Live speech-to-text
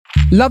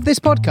Love this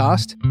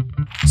podcast?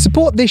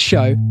 Support this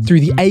show through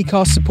the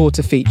Acast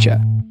supporter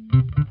feature.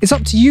 It's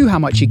up to you how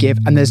much you give,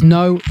 and there's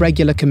no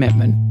regular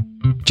commitment.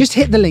 Just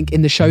hit the link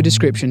in the show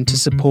description to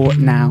support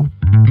now.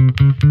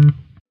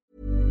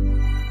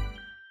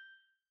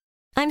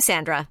 I'm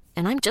Sandra,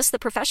 and I'm just the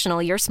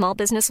professional your small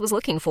business was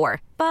looking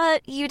for.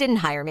 But you didn't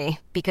hire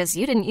me because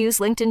you didn't use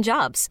LinkedIn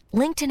Jobs.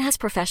 LinkedIn has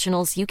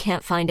professionals you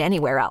can't find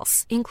anywhere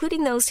else,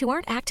 including those who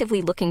aren't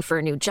actively looking for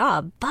a new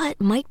job, but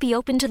might be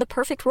open to the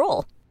perfect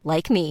role,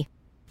 like me.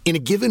 In a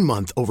given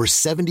month, over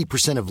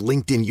 70% of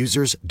LinkedIn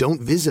users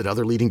don't visit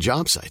other leading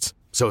job sites.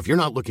 So if you're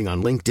not looking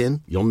on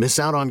LinkedIn, you'll miss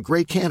out on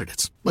great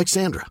candidates like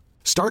Sandra.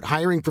 Start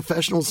hiring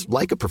professionals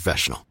like a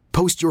professional.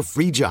 Post your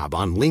free job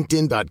on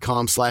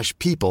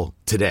linkedin.com/people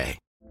today.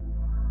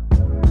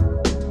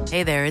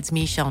 Hey there, it's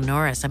Michelle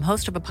Norris. I'm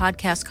host of a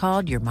podcast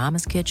called Your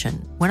Mama's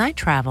Kitchen. When I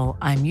travel,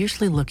 I'm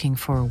usually looking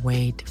for a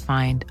way to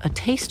find a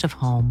taste of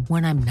home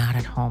when I'm not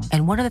at home.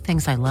 And one of the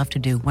things I love to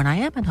do when I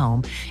am at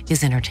home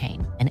is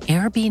entertain. And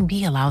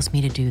Airbnb allows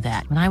me to do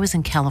that. When I was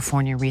in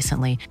California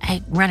recently,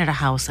 I rented a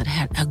house that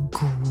had a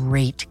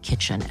great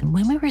kitchen. And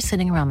when we were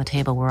sitting around the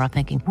table, we're all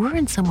thinking, we're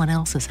in someone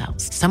else's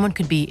house. Someone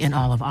could be in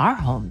all of our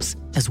homes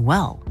as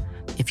well.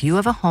 If you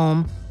have a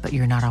home, but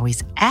you're not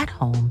always at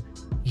home,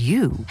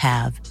 you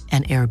have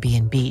an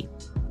Airbnb.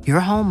 Your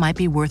home might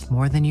be worth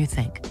more than you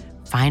think.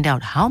 Find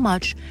out how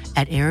much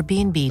at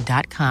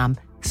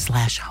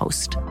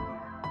airbnb.com/host.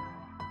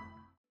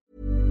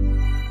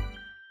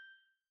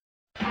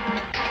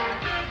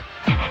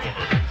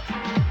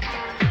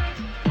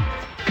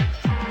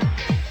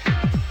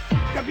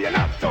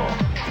 Campionato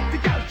di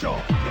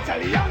calcio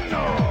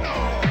italiano.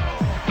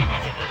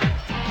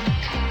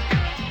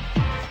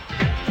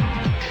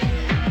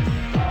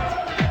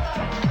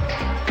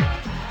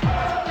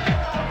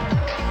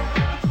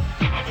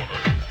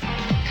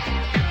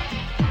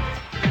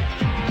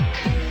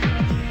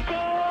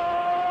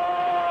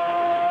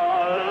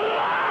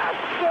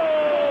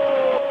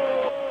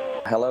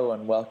 Hello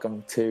and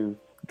welcome to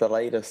the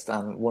latest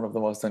and one of the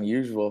most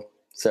unusual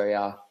Serie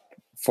A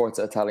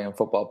Forza Italian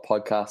football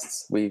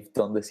podcasts we've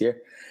done this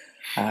year.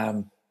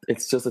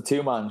 It's just a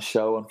two-man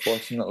show,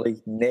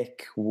 unfortunately.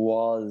 Nick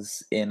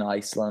was in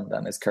Iceland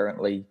and is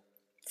currently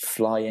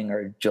flying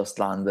or just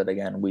landed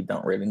again. We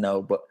don't really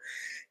know, but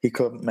he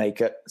couldn't make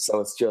it.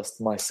 So it's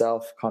just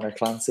myself, Connor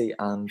Clancy,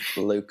 and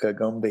Luca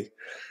Gumby.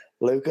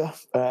 Luca,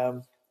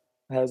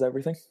 how's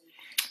everything?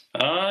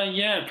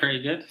 Yeah,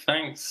 pretty good.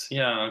 Thanks.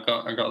 Yeah,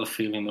 I got the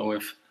feeling that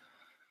we're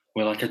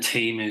like a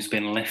team who's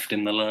been left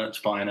in the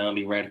lurch by an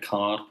early red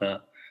card,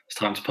 but it's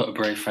time to put a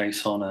brave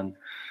face on and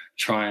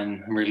try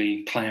and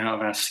really play out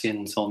of our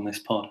skins on this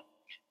pod.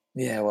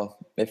 Yeah, well,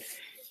 if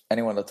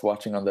anyone that's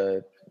watching on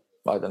the,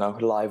 I don't know,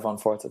 live on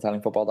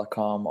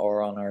ForzaItalianFootball.com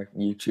or on our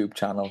YouTube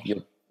channel,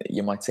 you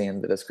might see in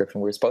the description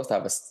we're supposed to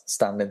have a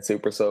stand-in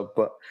super sub,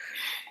 but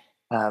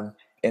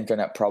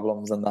internet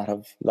problems and that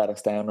have let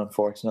us down,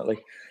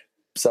 unfortunately.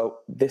 So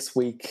this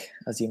week,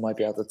 as you might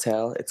be able to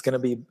tell, it's going to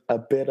be a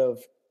bit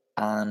of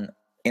an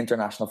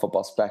international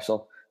football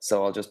special.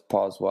 So I'll just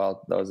pause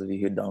while those of you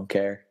who don't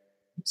care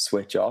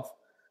switch off.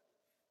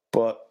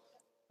 But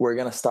we're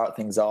going to start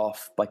things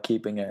off by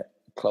keeping it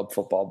club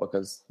football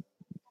because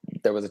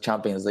there was a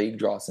Champions League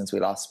draw since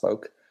we last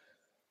spoke.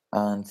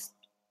 And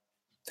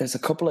there's a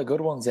couple of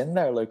good ones in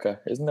there,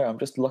 Luca, isn't there? I'm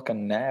just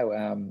looking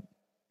now.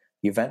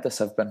 Juventus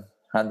have been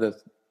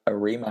handed a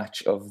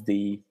rematch of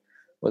the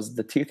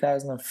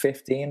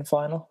 2015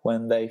 final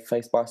when they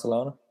faced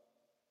Barcelona?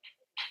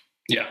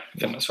 Yeah, I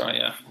think that's right,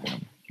 yeah.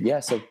 Yeah,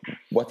 so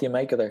what do you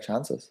make of their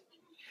chances?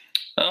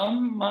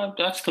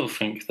 I still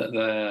think that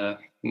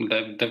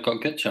they've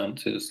got good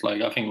chances.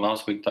 Like, I think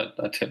last week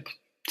I tipped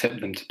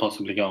them to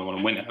possibly go on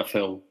and win it. I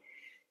feel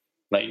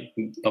like,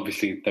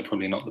 obviously, they're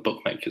probably not the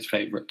bookmakers'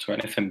 favourites or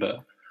anything,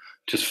 but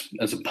just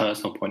as a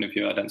personal point of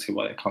view, I don't see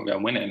why they can't go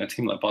and win it. And a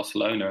team like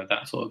Barcelona,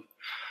 that sort of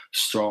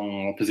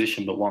strong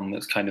opposition, but one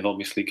that's kind of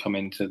obviously come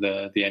into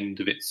the end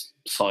of its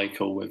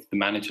cycle with the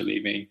manager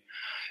leaving,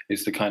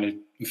 is the kind of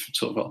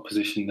sort of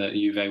opposition that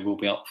Juve will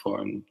be up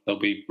for, and they'll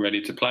be ready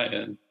to play.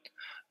 And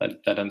I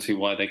don't see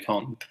why they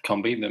can't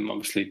beat them.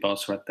 Obviously,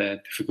 Barca had their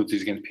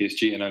difficulties against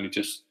PSG and only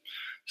just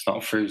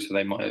start through, so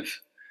they might have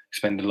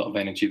expended a lot of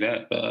energy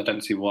there. But I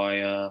don't see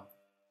why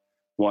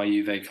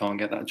Juve can't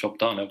get that job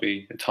done. It'll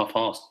be a tough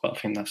ask, but I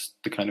think that's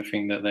the kind of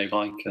thing that they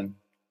like and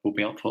will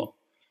be up for.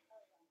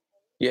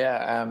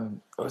 Yeah,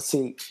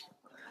 see,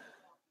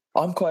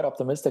 I'm quite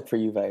optimistic for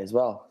Juve as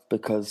well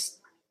because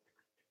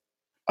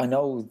I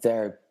know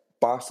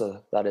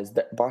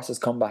Barca's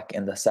comeback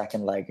in the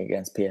second leg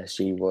against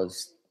PSG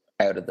was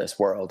out of this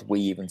world. We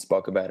even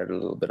spoke about it a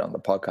little bit on the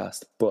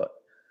podcast, but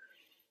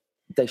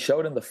they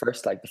showed in the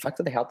first leg, the fact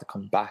that they had to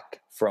come back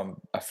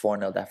from a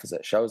 4-0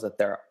 deficit shows that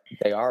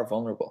they are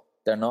vulnerable.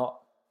 They're not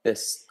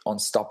this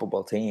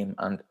unstoppable team.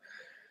 And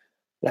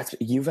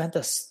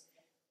Juventus,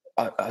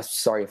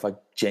 sorry if I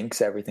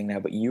jinx everything now,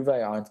 but Juve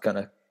aren't going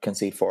to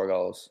concede 4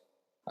 goals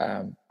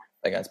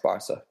against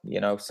Barca,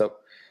 So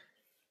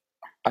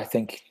I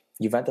think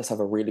Juventus have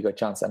a really good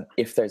chance. And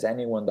if there's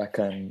anyone that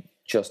can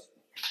just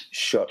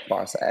shut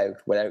Barca out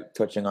without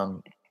touching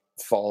on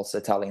false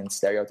Italian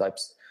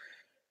stereotypes,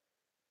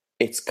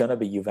 it's going to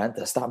be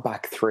Juventus. That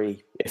back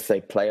three, if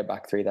they play a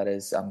back three, that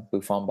is, and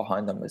Buffon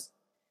behind them, is,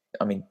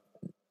 I mean,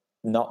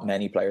 not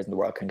many players in the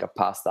world can get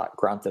past that.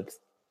 Granted,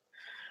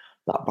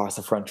 that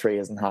Barca front three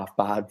isn't half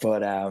bad,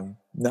 but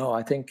no,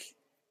 I think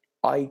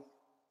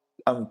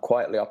I'm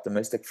quietly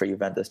optimistic for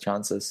Juventus'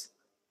 chances.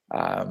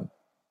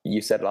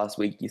 You said last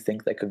week you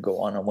think they could go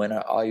on and win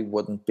it. I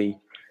wouldn't be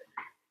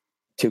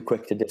too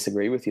quick to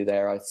disagree with you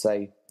there. I'd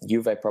say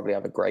Juve probably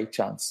have a great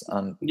chance.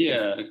 And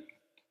yeah,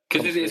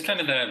 because it's kind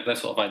of their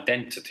sort of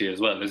identity as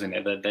well, isn't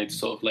it? They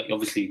sort of, like,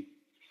 obviously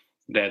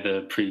they're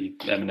the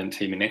pre-eminent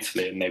team in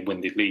Italy and they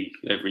win the league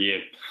every year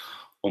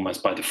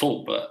almost by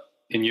default. But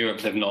in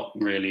Europe, they've not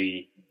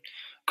really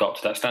got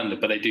to that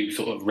standard, but they do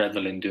sort of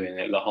revel in doing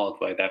it the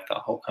hard way. They have that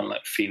whole kind of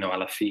like fino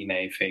alla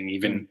fine thing.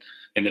 Even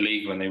in the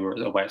league when they were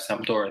away at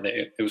Sampdoria,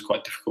 it was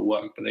quite difficult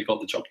work, but they got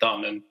the job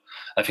done. And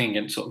I think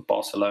against sort of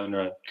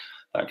Barcelona,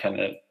 that kind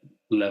of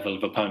level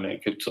of opponent,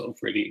 it could sort of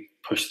really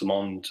push them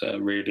on to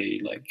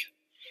really like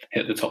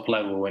hit the top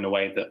level in a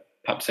way that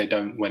perhaps they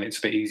don't when it's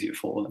a bit easier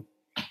for them.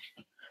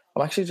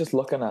 I'm actually just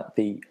looking at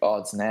the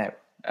odds now.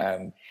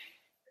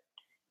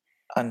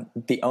 And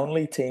the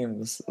only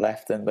teams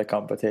left in the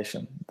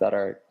competition that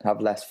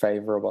have less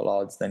favourable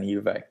odds than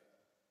Juve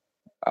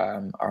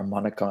are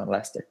Monaco and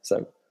Leicester.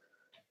 So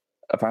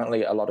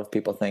apparently a lot of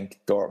people think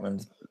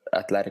Dortmund,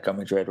 Atletico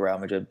Madrid, Real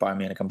Madrid, Bayern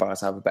Munich and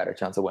Barca have a better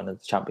chance of winning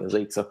the Champions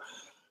League. So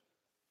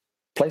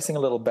placing a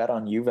little bet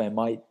on Juve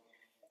might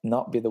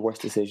not be the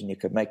worst decision you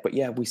could make. But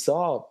yeah, we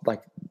saw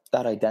like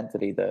that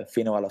identity, the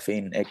fino alla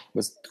fine, it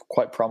was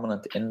quite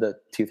prominent in the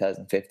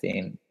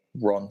 2015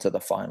 run to the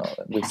final.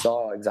 We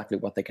saw exactly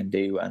what they can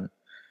do, and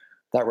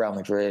that Real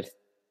Madrid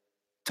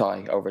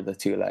tie over the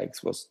two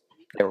legs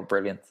they were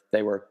brilliant.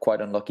 They were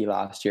quite unlucky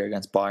last year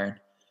against Bayern.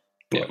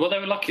 Yeah, well, they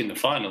were lucky in the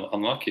final,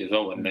 unlucky as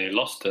well when they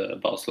lost to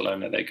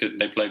Barcelona. They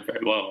played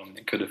very well, and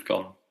it could have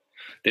gone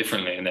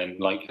differently. And then,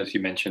 like as you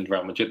mentioned,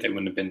 Real Madrid, they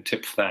wouldn't have been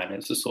tipped for that. And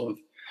it's a sort of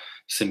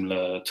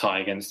similar tie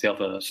against the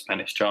other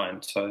Spanish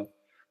giants. So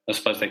I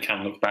suppose they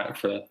can look back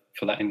for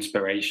that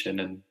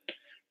inspiration and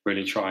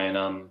really try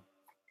and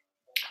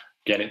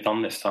get it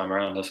done this time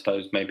around. I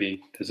suppose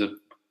maybe there's a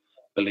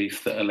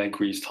belief that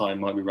Allegri's time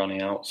might be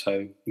running out,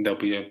 so there'll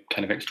be a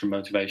kind of extra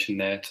motivation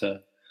there to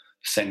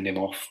send him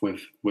off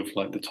with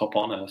like the top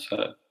honour.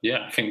 So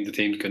yeah, I think the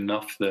team's good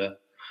enough. The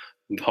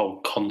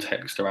whole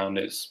context around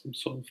it's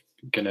sort of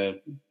going to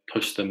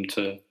push them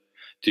to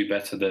do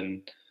better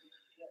than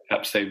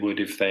perhaps they would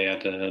if they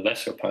had a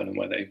lesser opponent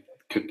where they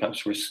could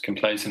perhaps risk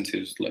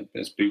complacency.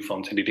 As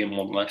Buffon said, he didn't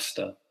want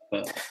Leicester,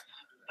 but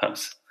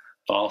perhaps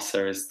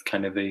Barca is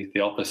kind of the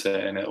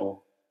opposite, and it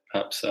will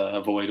perhaps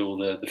avoid all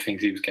the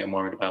things he was getting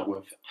worried about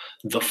with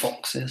the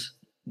Foxes.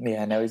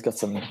 Yeah, now he's got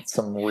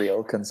some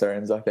real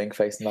concerns, I think,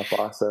 facing that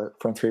Barca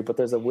front three. But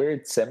there's a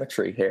weird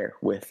symmetry here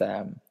with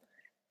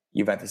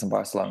Juventus and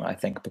Barcelona, I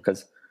think,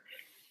 because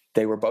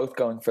they were both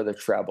going for the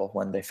treble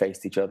when they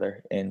faced each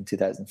other in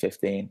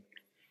 2015.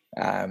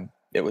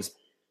 It was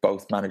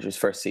both managers'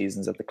 first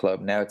seasons at the club.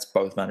 Now it's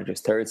both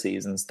managers' third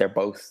seasons. They're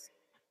both...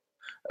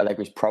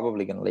 Allegri's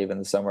probably going to leave in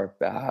the summer.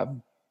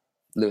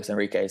 Luis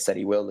Enrique said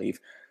he will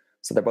leave.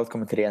 So they're both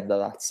coming to the end of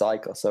that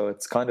cycle. So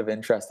it's kind of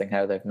interesting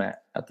how they've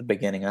met at the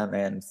beginning and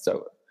end.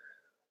 So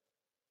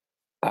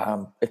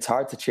it's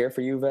hard to cheer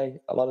for Juve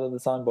a lot of the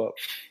time, but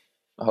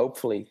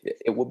hopefully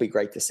it would be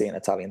great to see an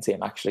Italian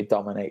team actually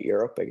dominate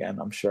Europe again.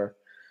 I'm sure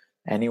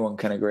anyone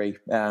can agree.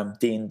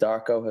 Dean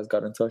Darko has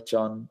got in touch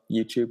on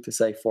YouTube to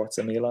say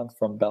Forza Milan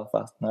from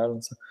Belfast,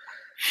 Ireland. So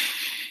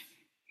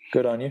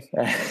good on you.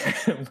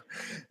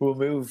 We'll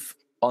move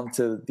on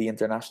to the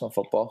international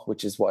football,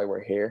 which is why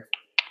we're here.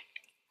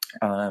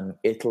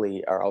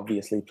 Italy are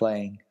obviously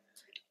playing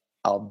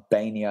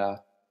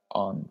Albania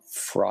on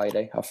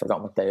Friday. I've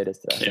forgotten what day it is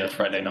today. Yeah,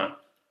 Friday night.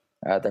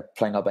 They're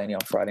playing Albania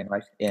on Friday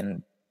night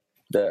in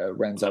the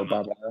Renzo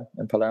Barbera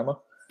in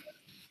Palermo.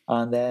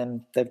 And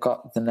then they've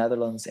got the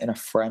Netherlands in a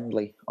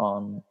friendly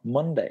on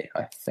Monday,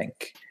 I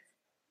think.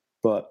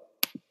 But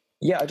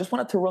yeah, I just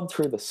wanted to run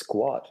through the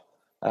squad.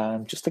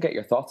 Just to get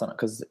your thoughts on it,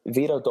 because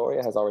Vito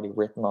Doria has already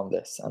written on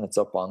this and it's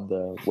up on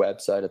the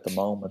website at the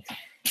moment.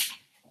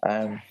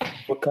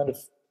 What kind of,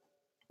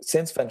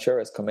 since Ventura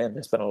has come in,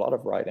 there's been a lot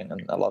of writing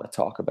and a lot of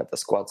talk about the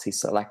squads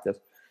he's selected.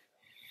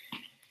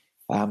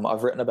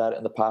 I've written about it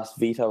in the past.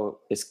 Vito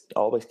is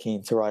always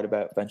keen to write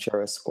about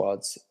Ventura's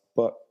squads,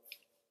 but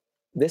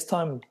this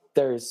time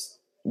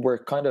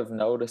we're kind of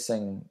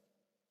noticing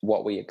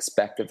what we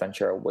expected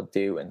Ventura would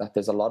do, and that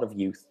there's a lot of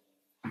youth.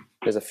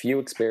 There's a few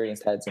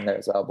experienced heads in there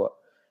as well, but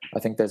I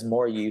think there's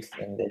more youth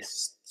in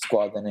this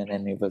squad than in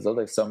any of his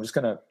others. So I'm just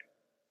going to...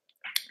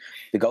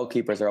 The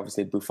goalkeepers are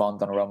obviously Buffon,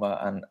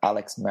 Donnarumma, and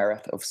Alex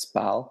Merritt of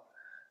Spal.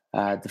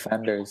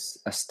 Defenders,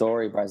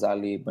 Astori,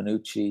 Barzagli,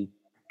 Bonucci,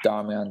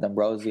 Darmian,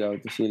 D'Ambrosio,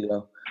 De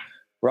Sciglio,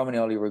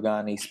 Romagnoli,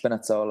 Rugani,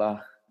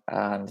 Spinazzola,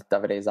 and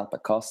Davide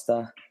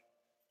Zappacosta.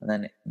 And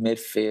then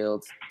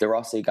midfield, De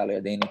Rossi,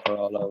 Gagliardini,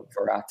 Parolo,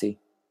 Verratti.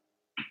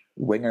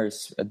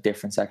 wingers, a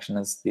different section,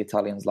 as the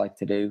Italians like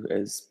to do,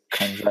 is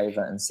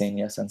Candreva,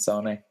 Insigne,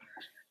 Sansone.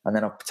 And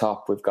then up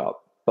top, we've got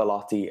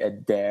Belotti,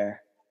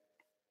 Adair,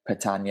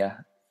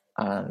 Petagna,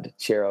 and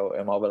Ciro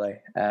Immobile.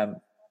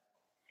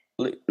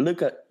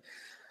 Luca,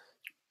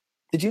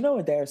 did you know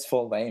Adair's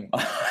full name?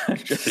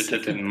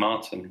 Citizen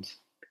Martins.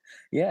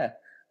 Yeah.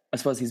 I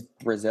suppose he's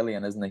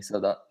Brazilian, isn't he? So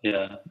that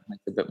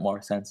makes a bit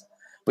more sense.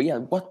 But yeah,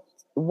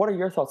 what are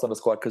your thoughts on the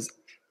squad? Because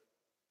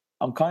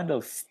I'm kind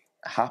of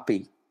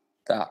happy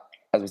that,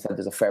 as we said,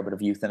 there's a fair bit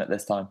of youth in it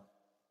this time.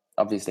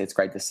 Obviously, it's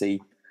great to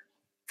see,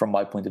 from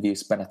my point of view,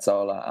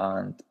 Spinazzola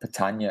and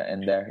Petagna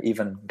in there,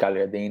 even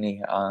Gagliardini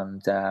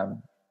and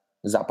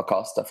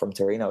Zappacosta from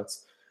Torino.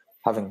 It's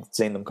having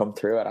seen them come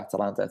through at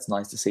Atalanta, it's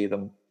nice to see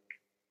them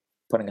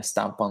putting a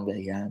stamp on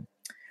the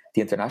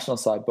international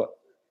side. But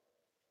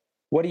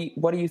what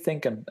are you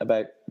thinking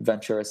about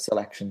Ventura's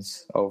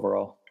selections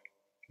overall?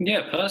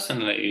 Yeah,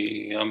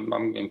 personally,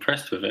 I'm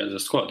impressed with it as a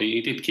squad.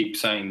 He did keep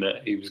saying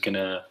that he was going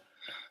to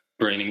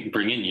bring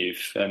in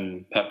youth,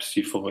 and perhaps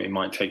you thought it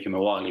might take him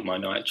a while. He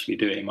might not actually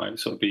do it. It might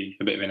sort of be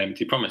a bit of an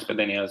empty promise, but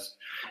then he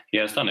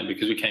has done it,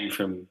 because we came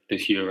from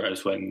this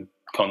Euros when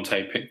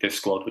Conte picked this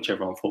squad, which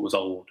everyone thought was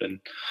old and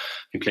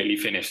completely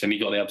finished, and he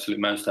got the absolute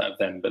most out of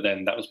them. But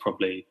then that was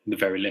probably the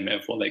very limit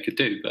of what they could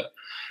do. But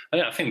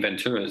I think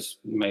Ventura's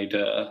made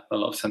a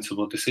lot of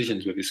sensible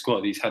decisions with his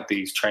squad. He's had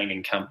these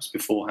training camps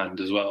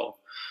beforehand as well,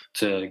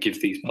 to give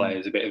these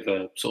players a bit of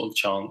a sort of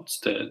chance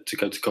to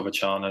go to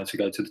Coverciano, to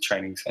go to the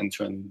training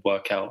centre and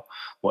work out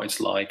what it's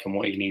like and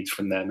what he needs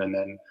from them. And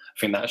then I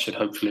think that should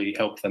hopefully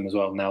help them as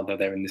well, now that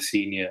they're in the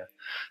senior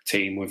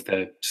team with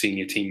the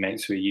senior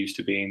teammates who are used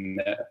to being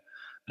there.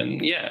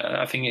 And yeah,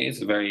 I think it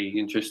is a very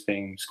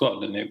interesting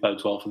squad, and it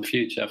bodes well for the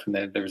future. I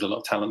think there is a lot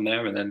of talent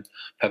there, and then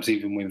perhaps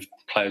even with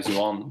players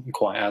who aren't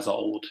quite as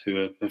old,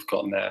 who have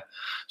gotten their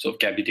sort of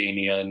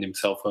Gabbiadini earned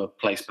himself a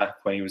place back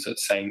when he was at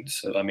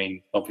Saints. So, I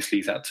mean, obviously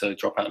he's had to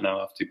drop out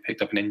now after he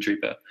picked up an injury,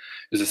 but it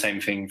was the same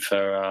thing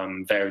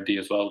for Verdi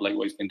as well, like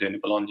what he's been doing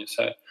at Bologna.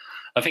 So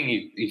I think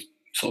he's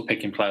sort of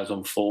picking players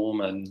on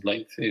form, and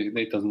like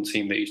it doesn't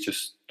seem that he's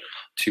just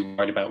too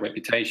worried about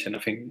reputation. I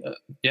think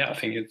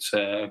it's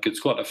a good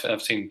squad.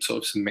 I've seen sort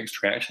of some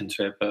mixed reaction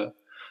to it, but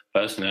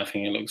personally I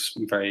think it looks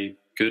very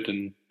good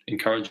and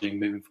encouraging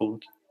moving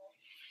forward.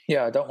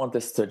 Yeah, I don't want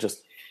this to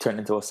just turn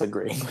into us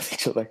agreeing with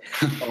each other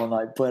all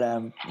night, but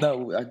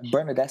no,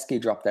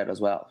 Bernardeschi dropped out as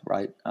well,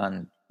 right?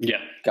 And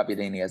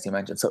Gabbiadini, as you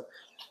mentioned. So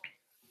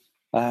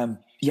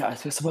I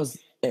suppose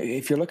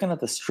if you're looking at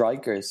the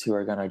strikers who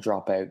are going to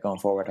drop out going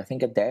forward, I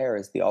think Adair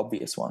is the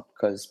obvious one,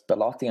 because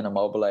Belotti and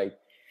Immobile,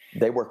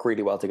 they work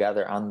really well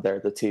together, and they're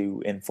the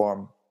two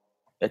in-form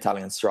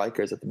Italian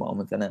strikers at the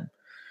moment. And then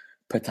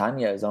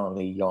Petagna is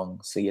only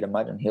young, so you'd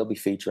imagine he'll be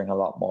featuring a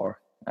lot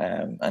more.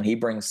 And he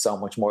brings so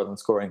much more than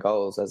scoring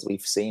goals, as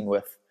we've seen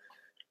with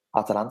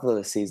Atalanta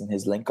this season.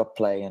 His link-up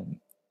play and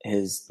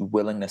his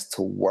willingness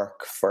to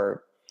work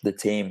for the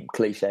team,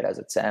 cliched as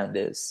it sounds,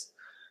 is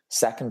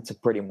second to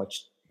pretty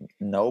much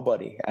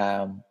nobody.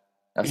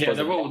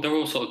 They're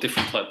all sort of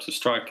different types of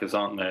strikers,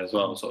 aren't they, as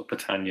well? Sort of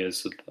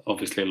Petagna's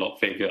obviously a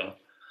lot bigger.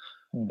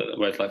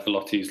 Whereas like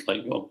Velotti's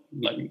like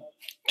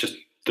just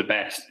the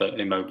best, but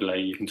Immobile,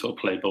 you can sort of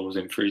play balls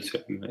in through to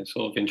him. It's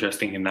sort of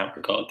interesting in that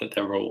regard that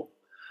they're all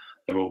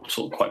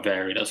sort of quite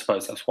varied. I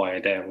suppose that's why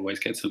Adair always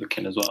gets a look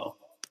in as well.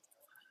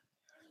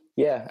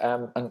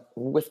 Yeah, and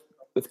with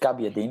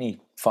Gabbiadini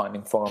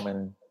finding form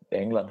in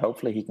England,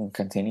 hopefully he can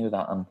continue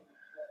that and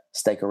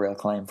stake a real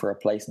claim for a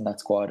place in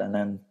that squad. And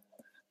then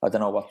I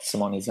don't know what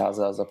Simone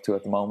Zaza is up to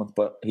at the moment,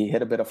 but he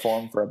hit a bit of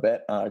form for a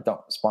bit. I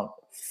don't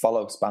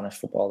follow Spanish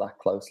football that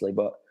closely,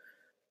 but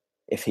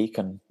if he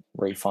can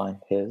refine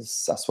his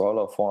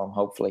Sassuolo form,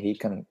 hopefully he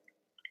can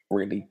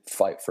really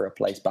fight for a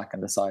place back in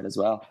the side as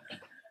well.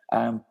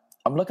 I'm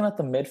looking at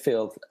the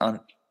midfield, and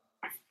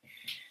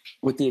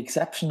with the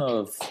exception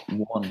of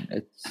one,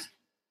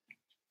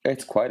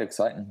 it's quite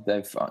exciting.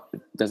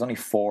 There's only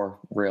 4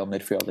 real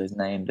midfielders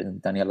named in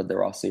Daniele De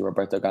Rossi,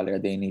 Roberto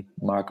Gagliardini,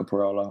 Marco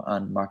Parolo,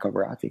 and Marco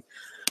Verratti.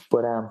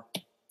 But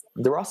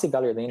De Rossi,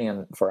 Gagliardini,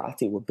 and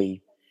Verratti would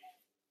be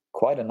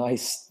quite a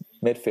nice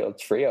midfield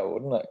trio,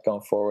 wouldn't it,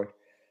 going forward?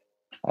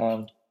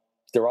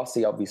 De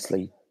Rossi,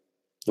 obviously,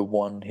 the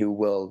one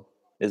who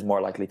is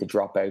more likely to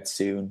drop out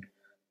soon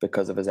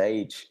because of his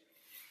age.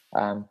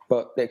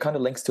 But it kind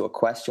of links to a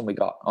question we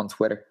got on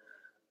Twitter.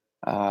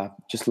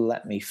 Just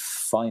let me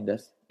find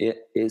it.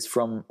 It is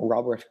from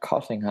Robert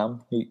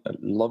Cottingham, a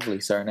lovely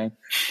surname.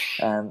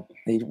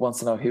 He wants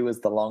to know who is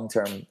the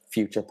long-term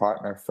future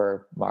partner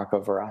for Marco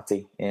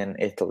Verratti in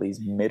Italy's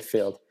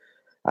midfield.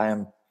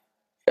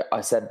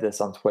 I said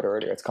this on Twitter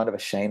earlier. It's kind of a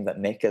shame that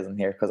Nick isn't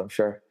here, because I'm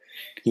sure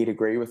he'd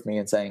agree with me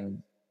in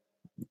saying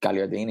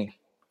Gagliardini,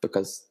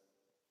 because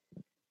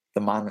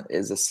the man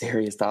is a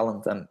serious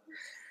talent and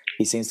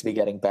he seems to be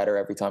getting better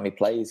every time he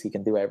plays. He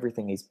can do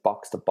everything. He's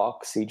box to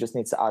box. He just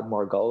needs to add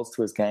more goals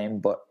to his game,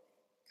 but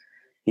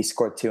he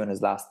scored 2 in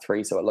his last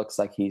 3, so it looks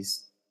like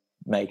he's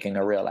making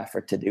a real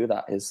effort to do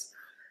that. His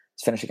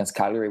his finish against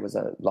Cagliari was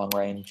a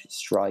long-range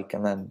strike,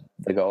 and then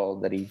the goal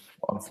that he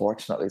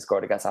unfortunately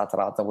scored against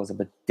Atalanta was a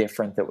bit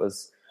different.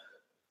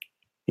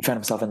 He found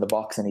himself in the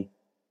box, and he,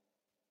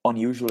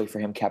 unusually for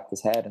him, kept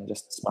his head and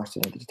just smashed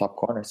it into the top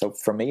corner. So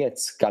for me,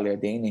 it's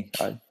Gagliardini.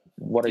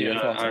 What are your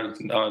thoughts?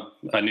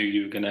 I knew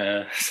you were going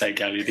to say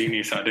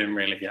Gagliardini, so I didn't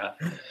really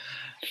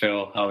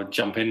feel I would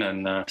jump in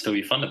and still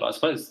be fun. But I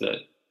suppose that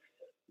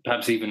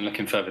perhaps even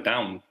looking further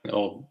down,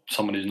 or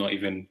someone who's not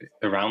even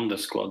around the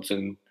squads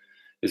and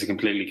is a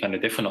completely kind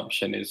of different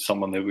option, is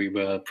someone that we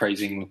were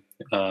praising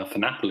for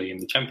Napoli in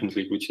the Champions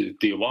League, which is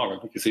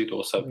Diawara, because he'd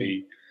also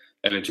be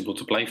eligible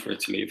to play for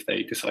Italy if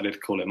they decided to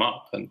call him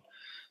up. And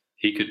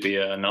he could be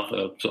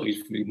another, sort of,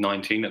 he's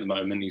 19 at the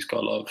moment. He's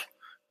got a lot of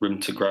room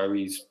to grow.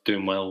 He's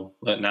doing well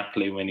at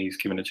Napoli when he's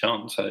given a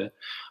chance. So,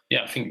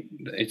 yeah, I think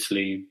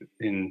Italy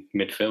in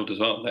midfield as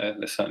well,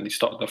 they're certainly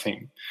stocked. I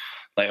think,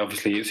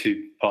 obviously it's who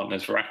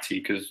partners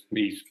Verratti, because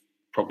he's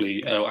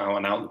probably out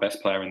and out the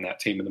best player in that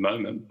team at the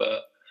moment.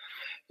 But,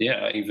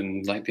 yeah,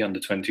 even the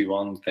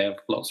under-21s, they have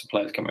lots of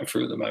players coming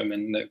through at the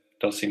moment. There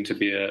does seem to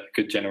be a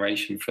good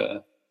generation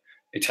for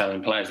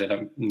Italian players. They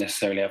don't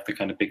necessarily have the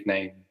kind of big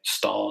name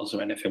stars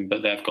or anything,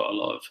 but they've got a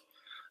lot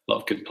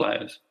of good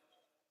players.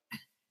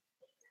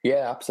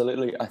 Yeah,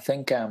 absolutely. I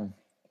think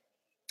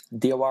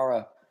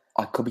Diawara,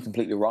 I could be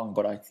completely wrong,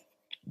 but I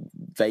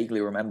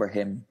vaguely remember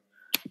him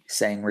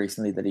saying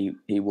recently that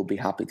he would be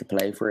happy to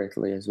play for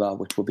Italy as well,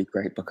 which would be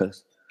great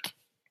because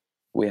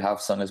we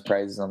have sung his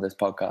praises on this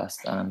podcast,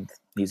 and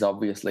he's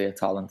obviously a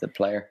talented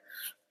player.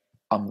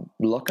 I'm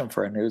looking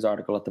for a news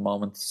article at the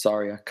moment.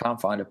 Sorry, I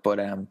can't find it, but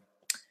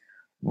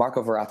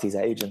Marco Verratti's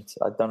agent,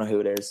 I don't know who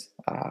it is.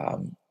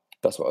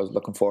 That's what I was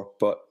looking for.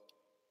 But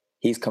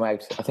he's come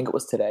out, I think it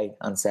was today,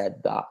 and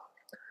said that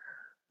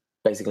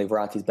basically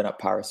Verratti's been at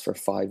Paris for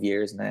 5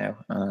 years now,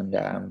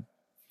 and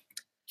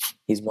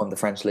he's won the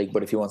French league.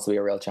 But if he wants to be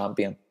a real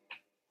champion,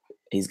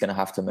 he's going to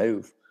have to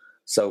move.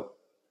 So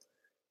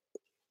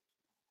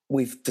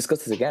we've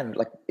discussed this again.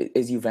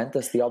 Is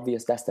Juventus the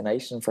obvious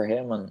destination for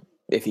him? And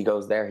if he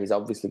goes there, he's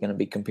obviously going to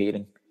be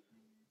competing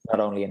not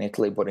only in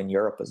Italy, but in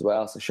Europe as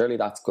well. So surely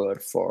that's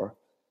good for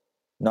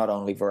not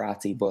only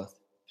Verratti, but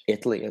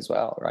Italy as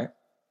well, right?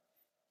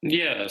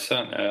 Yeah,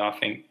 certainly. I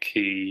think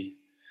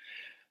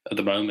at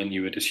the moment,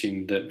 you would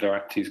assume that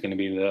Verratti is going to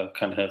be the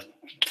kind of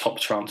top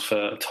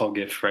transfer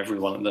target for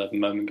everyone at the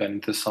moment going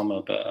into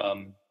summer. But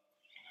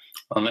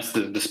unless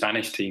the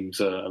Spanish teams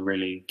are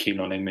really keen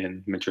on him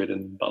in Madrid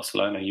and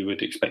Barcelona, you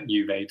would expect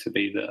Juve to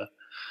be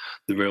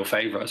the real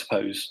favourite, I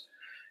suppose.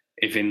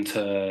 If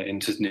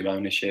Inter's new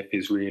ownership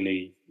is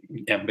really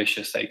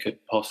ambitious, they could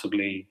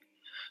possibly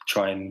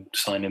try and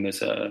sign him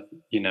as a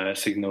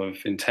signal of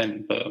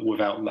intent. But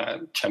without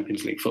that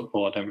Champions League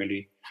football, I don't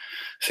really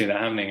see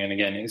that happening. And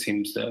again, it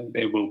seems that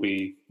it will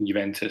be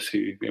Juventus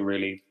who are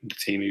really the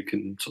team who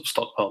can sort of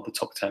stockpile the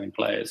top Italian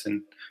players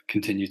and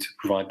continue to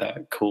provide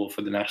that core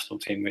for the national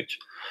team, which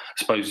I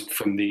suppose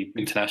from the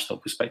international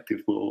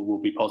perspective will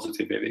be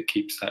positive if it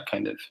keeps that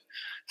kind of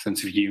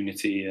sense of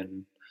unity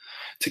and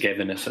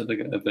togetherness for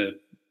the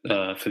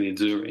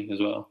Azzurri as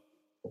well.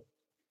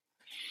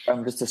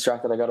 I'm just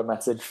distracted. I got a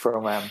message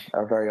from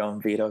our very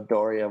own Vito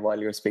Doria while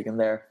you were speaking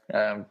there.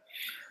 I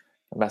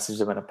messaged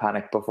him in a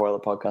panic before the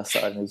podcast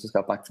started, and he just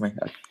got back to me.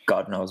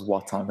 God knows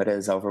what time it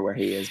is over where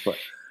he is, but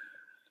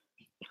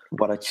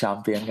what a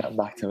champion getting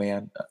back to me.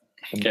 And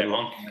get him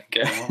on.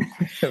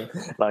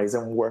 No, he's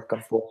in work,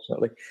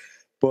 unfortunately.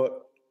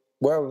 But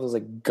where was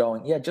it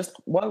going? Yeah, just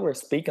while we were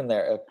speaking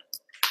there,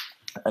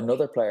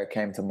 another player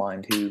came to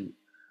mind who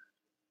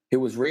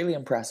was really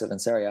impressive in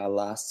Serie A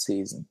last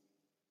season,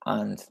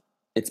 and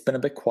it's been a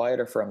bit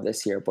quieter for him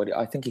this year, but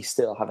I think he's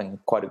still having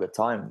quite a good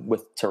time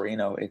with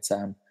Torino. It's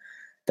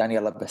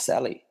Daniele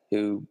Baselli,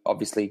 who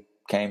obviously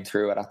came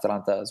through at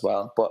Atalanta as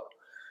well. But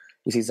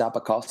you see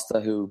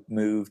Zappacosta, who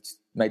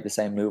made the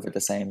same move at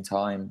the same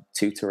time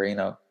to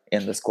Torino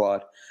in the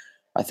squad.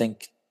 I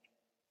think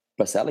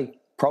Baselli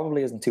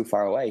probably isn't too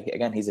far away.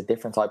 Again, he's a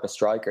different type of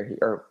striker,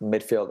 or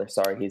midfielder,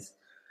 sorry.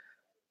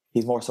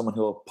 He's more someone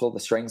who will pull the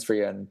strings for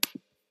you and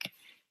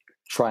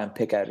try and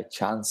pick out a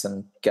chance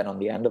and get on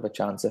the end of a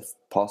chance if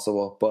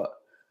possible. But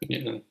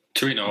yeah,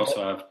 Torino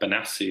also have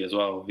Benassi as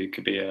well, who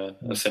could be a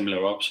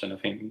similar option. I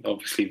think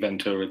obviously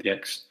Ventura, the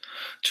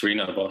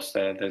ex-Torino boss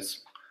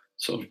there's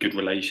sort of good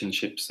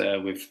relationships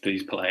there with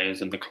these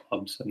players and the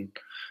clubs. And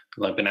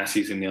like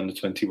Benassi's in the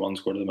under-21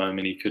 squad at the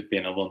moment, he could be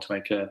another one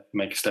to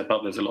make a step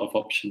up. There's a lot of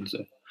options.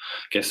 I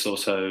guess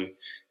also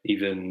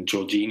even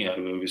Jorginho,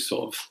 who was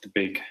sort of the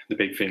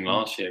big thing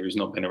last year, who's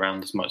not been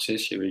around as much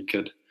this year, he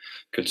could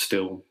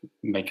still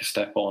make a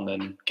step on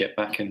and get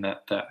back in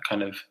that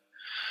kind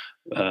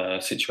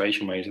of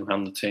situation where he's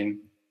around the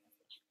team.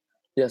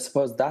 Yeah, I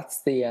suppose that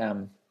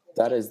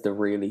is the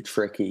really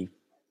tricky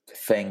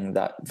thing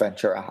that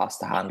Ventura has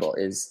to handle.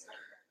 Is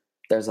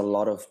there's a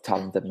lot of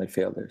talented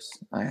midfielders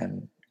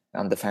and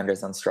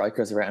defenders and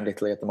strikers around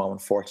Italy at the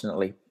moment.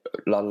 Fortunately,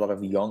 a lot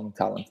of young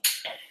talent,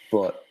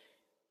 but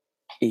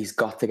he's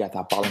got to get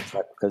that balance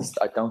right, because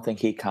I don't think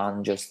he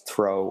can just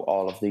throw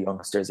all of the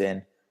youngsters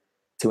in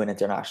to an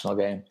international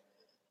game.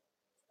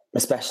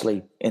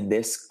 especially in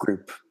this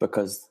group,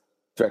 because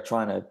they're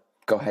trying to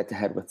go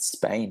head-to-head with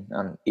Spain,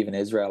 and even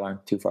Israel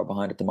aren't too far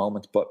behind at the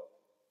moment, but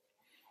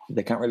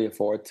they can't really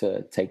afford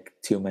to take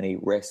too many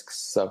risks.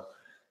 So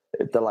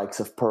the likes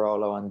of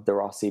Parolo and De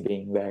Rossi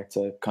being there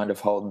to kind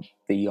of hold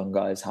the young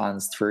guys'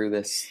 hands through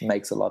this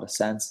makes a lot of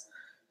sense.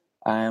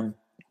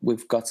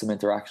 We've got some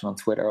interaction on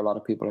Twitter. A lot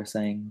of people are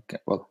saying,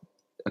 well,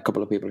 a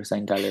couple of people are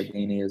saying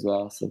Gagliardini as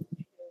well. So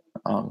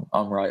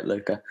I'm right,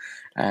 Luca.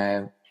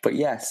 But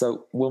yeah,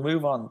 so we'll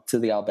move on to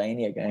the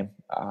Albania game.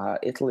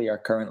 Italy are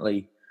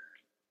currently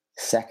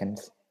second.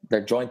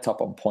 They're joint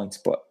top on points,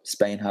 but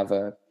Spain have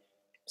a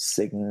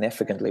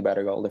significantly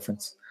better goal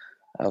difference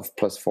of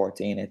plus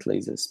 14.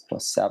 Italy's is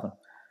plus 7.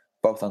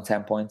 Both on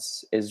 10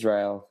 points.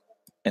 Israel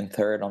in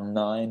third on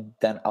 9.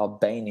 Then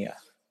Albania,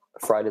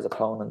 Friday's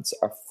opponents,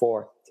 are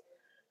fourth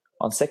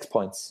on 6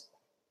 points.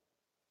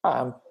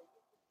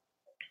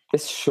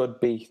 This should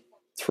be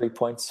 3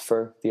 points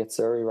for the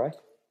Azzurri, right?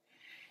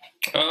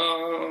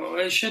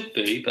 It should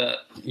be, but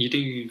you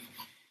do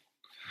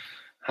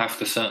have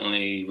to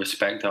certainly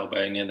respect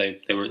Albania.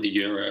 They were at the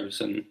Euros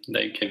and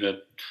they gave a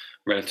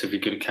relatively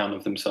good account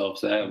of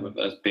themselves there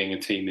as being a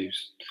team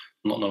who's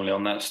not normally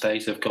on that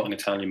stage. They've got an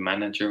Italian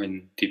manager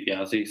in Di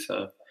Biase,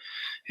 so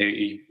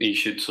he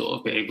should sort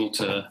of be able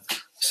to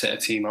set a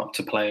team up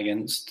to play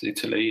against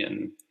Italy.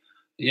 And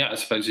yeah, I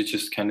suppose it's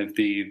just kind of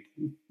the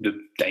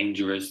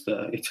danger is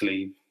that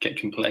Italy get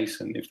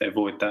complacent. If they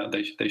avoid that,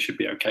 they should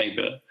be okay.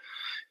 But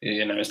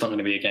it's not going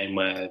to be a game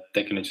where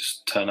they're going to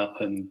just turn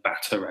up and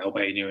batter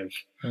Albania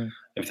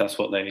if that's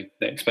what they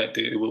expect.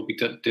 It will be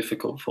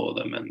difficult for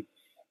them. And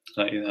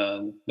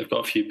they've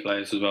got a few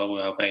players as well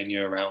with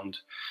Albania around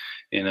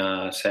in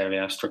Serie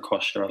A,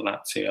 Strakosha at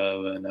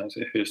Lazio, and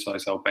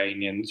Hysaj's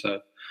Albanian.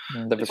 So they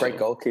have a great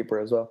goalkeeper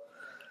as well.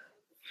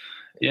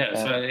 Yeah,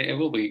 so it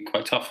will be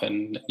quite tough,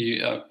 and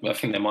I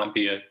think there might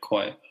be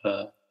quite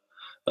a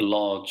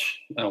large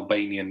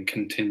Albanian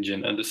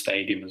contingent at the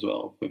stadium as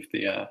well, with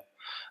the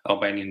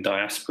Albanian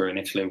diaspora in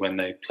Italy when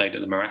they played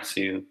at the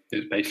Marassi. It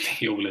was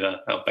basically all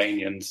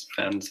Albanians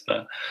fans.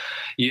 But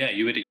yeah,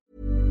 you would.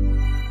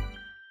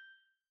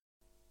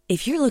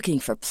 If you're looking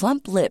for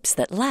plump lips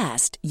that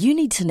last, you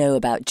need to know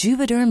about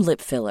Juvederm lip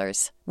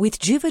fillers. With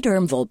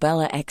Juvederm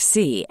Volbella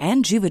XC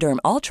and Juvederm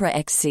Ultra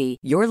XC,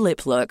 your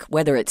lip look,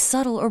 whether it's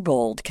subtle or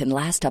bold, can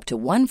last up to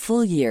 1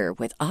 full year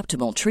with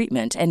optimal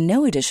treatment and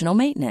no additional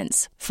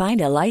maintenance.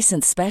 Find a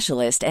licensed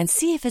specialist and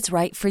see if it's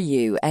right for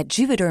you at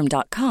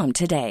Juvederm.com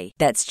today.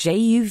 That's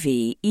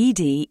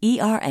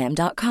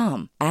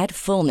JUVEDERM.com. Add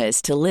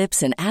fullness to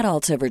lips in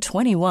adults over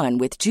 21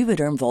 with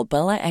Juvederm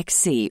Volbella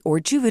XC or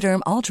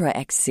Juvederm Ultra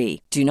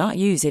XC. Do not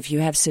use if you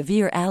have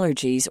severe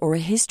allergies or a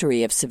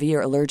history of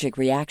severe allergic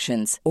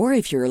reactions, or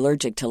if you're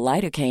allergic to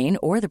lidocaine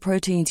or the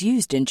proteins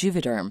used in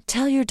Juvederm.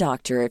 Tell your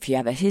doctor if you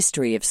have a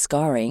history of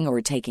scarring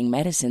or taking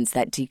medicines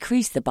that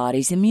decrease the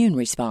body's immune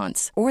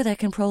response or that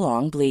can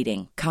prolong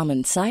bleeding.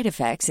 Common side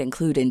effects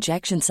include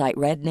injection site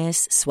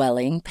redness,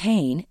 swelling,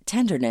 pain,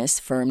 tenderness,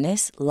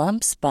 firmness,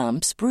 lumps,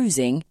 bumps,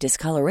 bruising,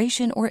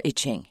 discoloration, or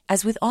itching.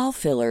 As with all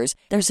fillers,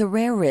 there's a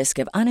rare risk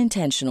of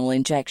unintentional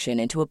injection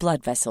into a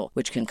blood vessel,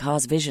 which can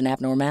cause vision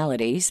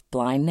abnormalities,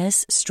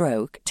 blindness,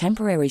 stroke,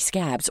 temporary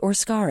scabs, or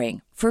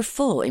scarring. For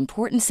full,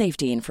 important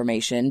safety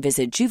information,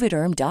 visit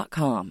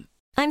Juvederm.com.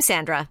 I'm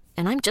Sandra,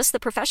 and I'm just the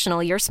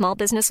professional your small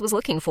business was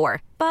looking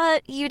for.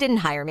 But you didn't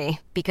hire me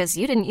because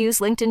you didn't use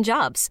LinkedIn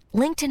Jobs.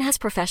 LinkedIn has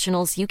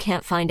professionals you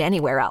can't find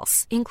anywhere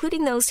else,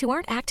 including those who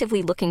aren't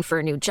actively looking for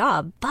a new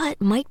job,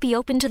 but might be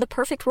open to the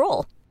perfect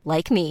role,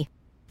 like me.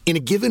 In a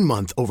given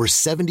month, over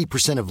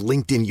 70% of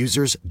LinkedIn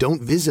users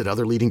don't visit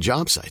other leading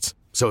job sites.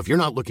 So if you're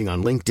not looking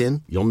on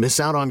LinkedIn, you'll miss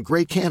out on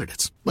great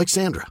candidates like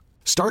Sandra.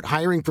 Start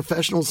hiring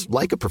professionals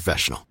like a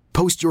professional.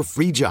 Post your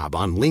free job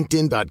on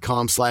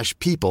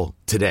linkedin.com/people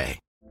today.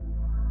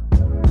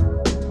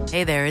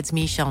 Hey there, it's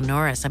Michelle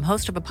Norris. I'm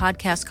host of a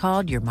podcast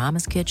called Your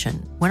Mama's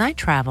Kitchen. When I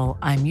travel,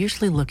 I'm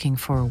usually looking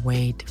for a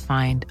way to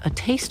find a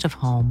taste of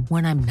home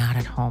when I'm not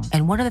at home.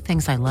 And one of the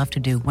things I love to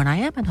do when I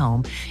am at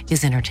home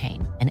is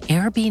entertain. And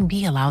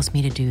Airbnb allows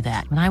me to do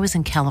that. When I was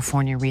in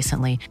California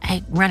recently,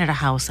 I rented a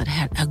house that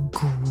had a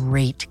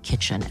great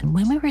kitchen. And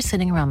when we were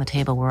sitting around the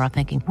table, we were all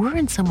thinking, we're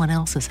in someone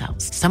else's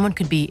house. Someone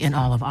could be in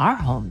all of our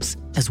homes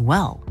as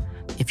well.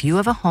 If you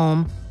have a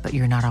home, but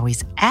you're not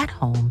always at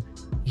home,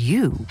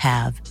 you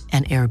have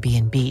an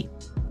Airbnb.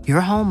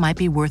 Your home might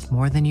be worth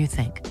more than you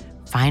think.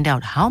 Find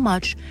out how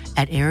much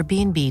at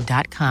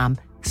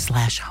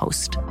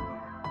airbnb.com/host.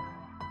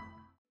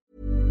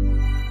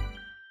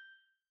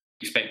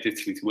 Expect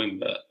Italy to win,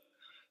 but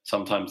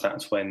sometimes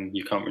that's when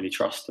you can't really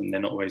trust them.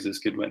 They're not always as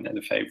good when they're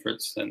the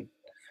favourites. And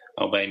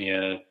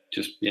Albania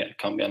just,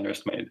 can't be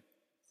underestimated.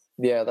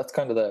 Yeah, that's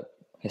kind of the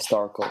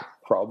historical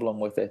problem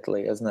with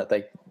Italy, isn't it?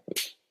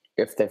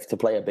 If they have to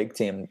play a big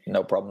team,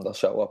 no problem, they'll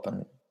show up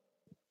and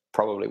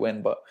probably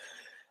win, but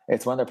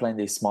it's when they're playing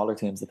these smaller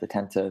teams that they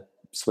tend to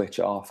switch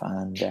off.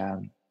 And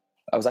I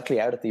was actually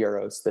out at the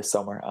Euros this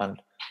summer,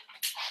 and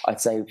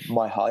I'd say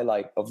my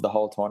highlight of the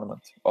whole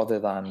tournament, other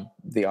than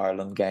the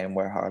Ireland game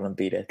where Ireland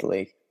beat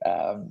Italy,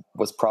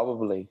 was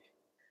probably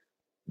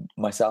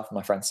myself and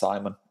my friend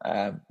Simon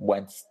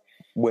went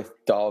with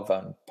Dov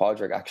and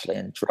Podrick actually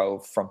and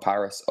drove from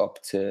Paris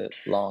up to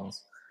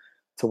Lens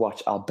to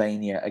watch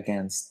Albania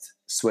against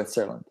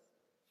Switzerland.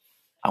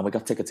 And we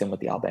got tickets in with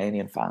the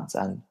Albanian fans,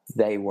 and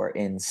they were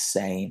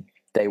insane.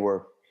 They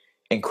were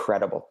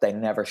incredible. They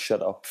never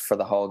shut up for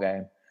the whole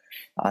game.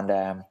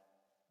 And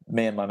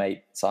me and my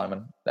mate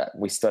Simon,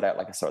 we stood out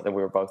like a sort that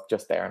we were both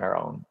just there in our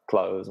own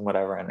clothes and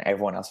whatever, and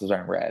everyone else was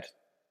wearing red.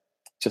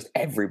 Just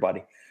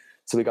everybody.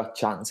 So we got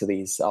chatting to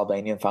these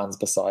Albanian fans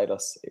beside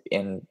us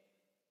in,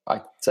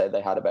 I'd say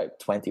they had about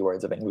 20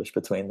 words of English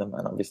between them,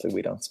 and obviously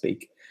we don't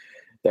speak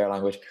their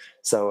language.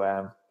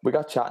 So we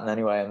got chatting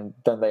anyway, and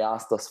then they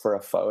asked us for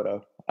a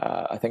photo.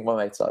 I think my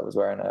mate said I was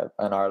wearing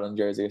an Ireland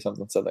jersey or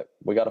something, so that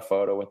we got a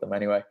photo with them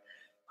anyway.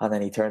 And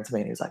then he turned to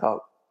me and he was like,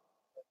 "Oh,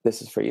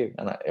 this is for you."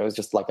 And it was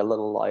just like a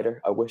little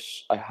lighter. I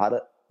wish I had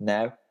it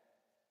now.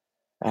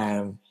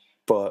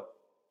 But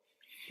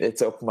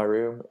it's up in my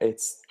room.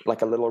 It's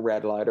like a little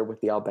red lighter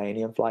with the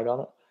Albanian flag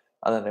on it.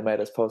 And then they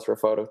made us pose for a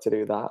photo to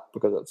do that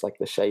because it's like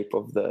the shape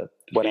of the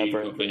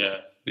whatever. On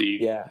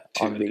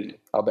the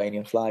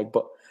Albanian flag.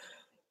 But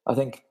I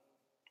think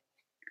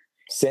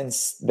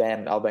since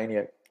then,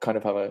 Albania kind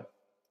of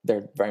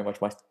they're very much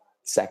my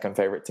second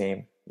favorite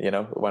team. You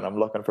know, when I'm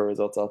looking for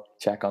results, I'll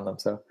check on them.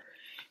 So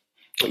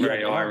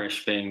very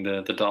Irish, being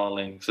the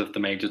darlings of the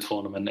major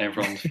tournament,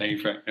 everyone's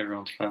favourite,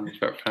 everyone's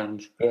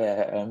fans.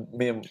 Yeah,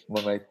 me and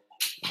my mate,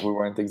 we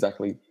weren't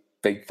exactly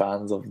big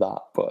fans of that,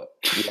 but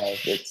yeah,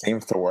 it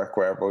seems to work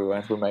wherever we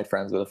went. We made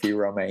friends with a few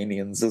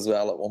Romanians as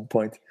well at one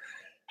point.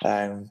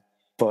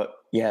 But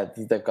yeah,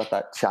 they've got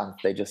that chant.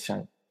 They just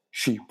chant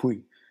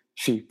 "Shipui,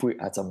 Shipui."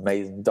 That's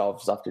amazing.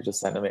 Dov's after just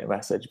sending me a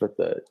message with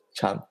the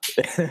chant.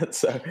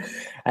 So,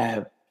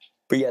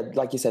 but yeah,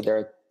 like you said, they're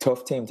a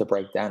tough team to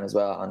break down as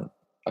well. And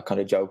I kind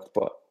of joked,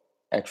 but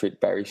Etrit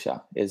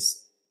Berisha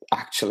is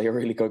actually a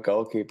really good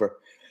goalkeeper.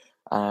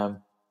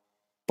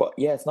 But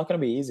yeah, it's not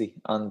going to be easy.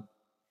 And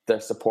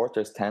their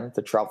supporters tend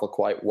to travel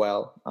quite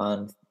well,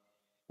 and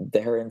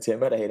they're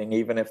intimidating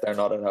even if they're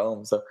not at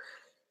home. So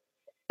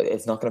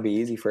it's not going to be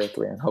easy for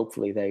Italy, and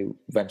hopefully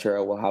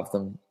Ventura will have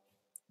them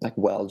like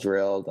well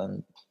drilled,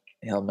 and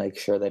he'll make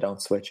sure they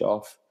don't switch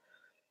off.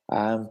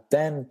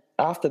 Then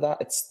after that,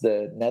 it's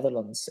the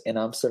Netherlands in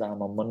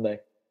Amsterdam on Monday.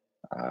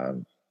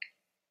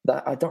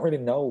 That I don't really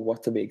know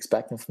what to be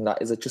expecting from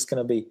that. Is it just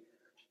going to be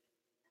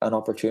an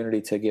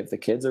opportunity to give the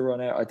kids a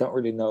run out? I don't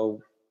really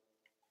know.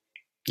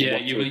 Yeah,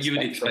 you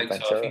would expect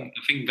so. I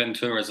think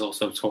Ventura's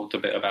also talked a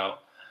bit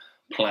about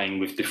playing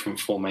with different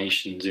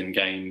formations in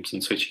games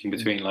and switching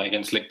between, like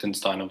against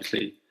Liechtenstein.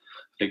 Obviously,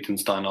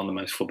 Liechtenstein on the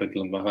most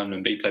footballing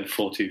opponent, but he played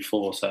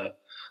 4-2-4. So I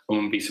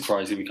wouldn't be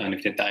surprised if he kind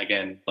of did that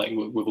again. Like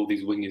with all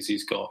these wingers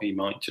he's got, he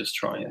might just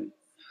try and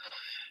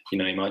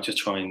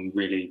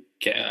really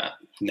get at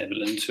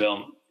Netherlands, who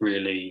aren't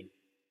really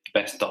the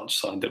best Dutch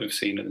side that we've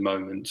seen at the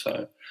moment.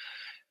 So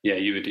yeah,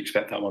 you would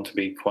expect that one to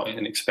be quite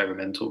an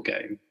experimental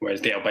game,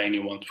 whereas the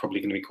Albanian one's probably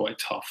going to be quite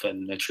tough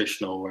and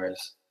attritional,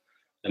 whereas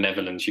the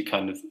Netherlands, you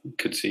kind of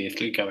could see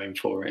Italy going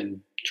for it and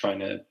trying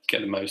to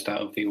get the most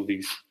out of all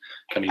these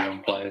kind of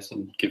young players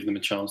and give them a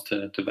chance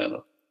to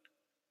develop.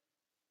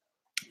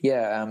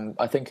 Yeah,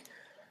 I think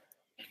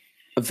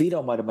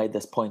Vito might have made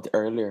this point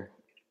earlier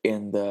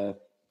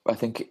I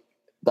think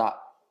that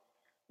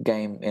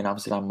game in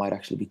Amsterdam might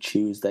actually be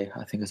Tuesday.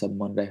 I think I said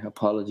Monday.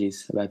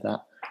 Apologies about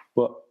that.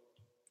 But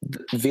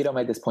Vito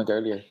made this point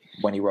earlier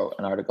when he wrote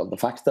an article. The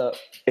fact that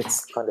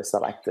it's kind of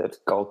selected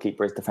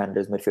goalkeepers,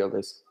 defenders,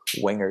 midfielders,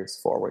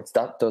 wingers, forwards,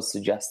 that does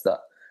suggest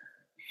that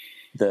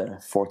the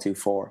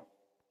 4-2-4.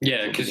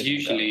 Yeah, because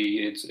usually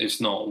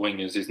it's not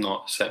wingers, it's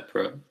not a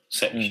separate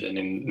section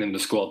in the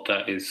squad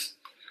that is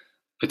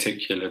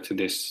particular to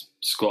this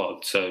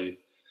squad. So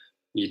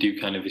you do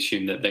kind of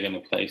assume that they're going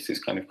to place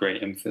this kind of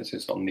great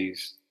emphasis on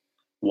these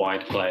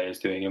wide players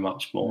doing a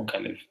much more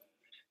kind of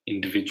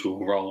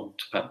individual role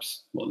to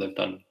perhaps what they've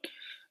done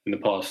in the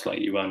past. Like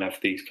you won't have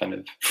these kind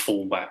of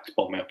fullbacks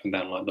bombing up and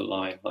down like the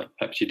line, like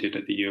perhaps you did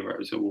at the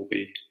Euros. It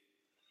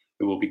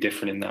will be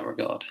different in that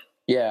regard.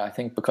 Yeah, I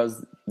think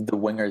because the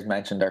wingers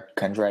mentioned are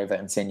Kandreva,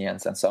 Insigne and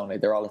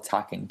Sansone, they're all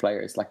attacking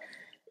players. Like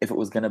if it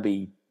was going to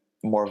be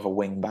more of a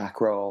wing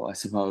back role, I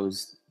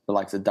suppose the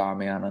likes of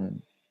Darmian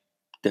and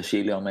De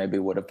Sciglio maybe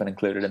would have been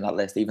included in that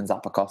list, even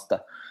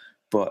Zappacosta,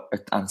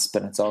 and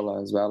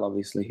Spinazzola as well,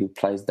 obviously, who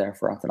plays there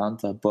for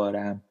Atalanta. But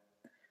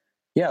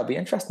yeah, it'll be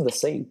interesting to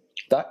see.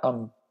 That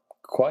I'm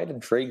quite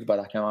intrigued by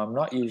that game. I'm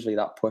not usually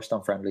that pushed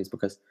on friendlies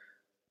because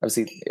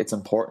obviously it's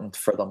important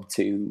for them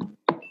to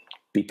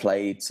be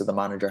played so the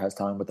manager has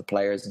time with the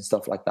players and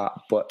stuff like that.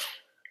 But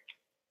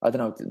I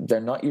don't know, they're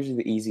not usually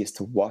the easiest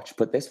to watch,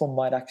 but this one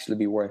might actually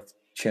be worth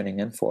tuning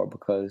in for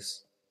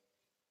because,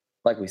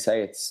 like we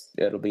say,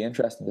 it'll be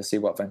interesting to see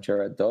what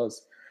Ventura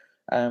does.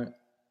 I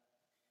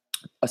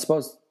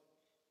suppose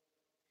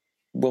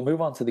we'll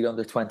move on to the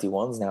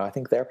under-21s now. I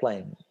think they're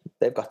playing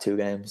they've got 2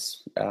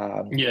 games.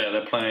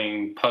 They're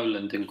playing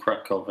Poland in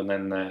Krakow, and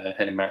then they're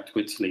heading back to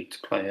Italy to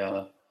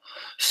play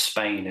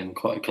Spain in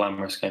quite a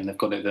glamorous game. They've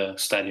got it at the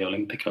Stadio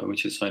Olimpico,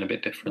 which is something a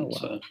bit different. Oh, wow.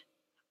 So,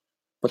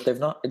 but they've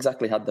not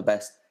exactly had the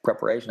best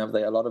preparation, have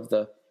they? A lot of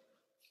the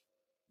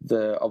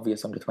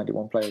obvious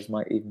under-21 players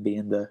might even be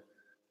in the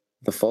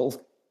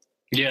full.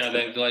 Yeah,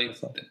 they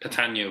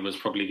Patania was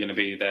probably going to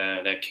be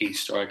their key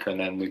striker, and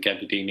then with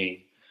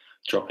Gabbiadini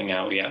dropping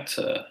out, he had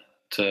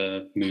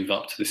to move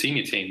up to the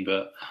senior team.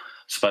 But I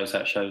suppose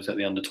that shows that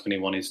the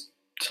under-21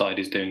 side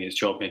is doing its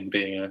job in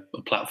being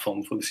a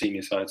platform for the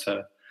senior side.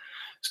 So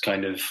it's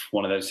kind of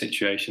one of those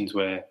situations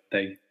where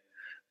they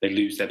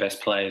lose their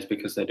best players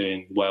because they're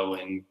doing well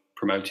in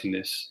promoting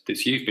this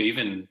youth. But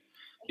even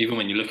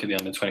when you look at the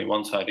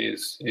under-21 side, it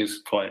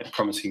is quite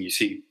promising. You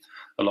see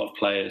a lot of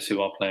players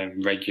who are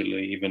playing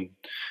regularly, even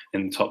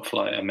in the top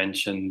flight. I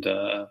mentioned,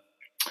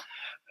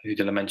 who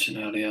did I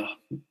mention earlier?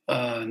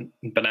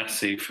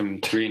 Benassi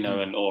from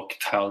Torino and or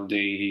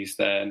Cataldi, he's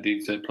there.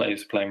 These are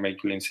players playing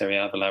regularly in Serie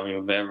A.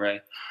 Valerio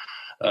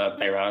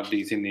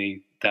Berardi's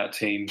in that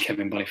team.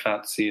 Kevin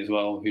Bonifazzi as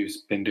well,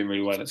 who's been doing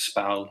really well at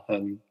Spal.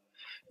 And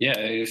yeah,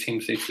 it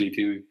seems Italy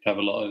do have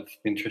a lot of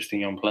interesting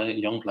young players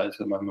at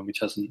the moment, which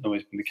hasn't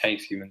always been the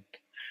case. Even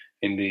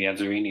in the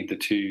Azzurrini, the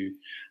two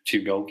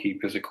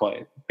goalkeepers are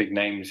quite big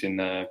names in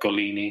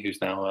Golini, who's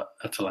now at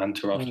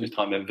Atalanta after his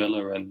time at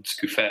Villa, and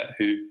Scuffet,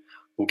 who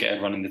will get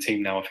a run in the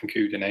team now. I think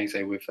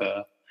Udinese with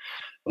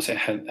what's it?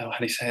 How do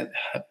you say it?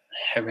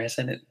 Jerez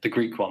in it, the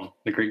Greek one.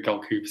 The Greek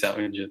goalkeeper's out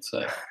injured.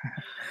 So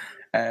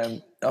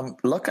I'm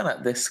looking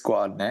at this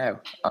squad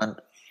now, and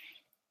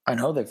I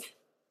know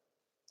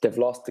they've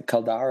lost.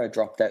 Caldara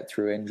dropped out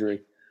through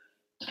injury,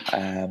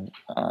 and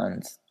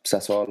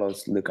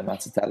Sassuolo's Luca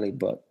Mazzatelli,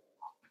 but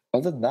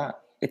other than that,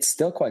 it's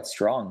still quite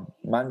strong.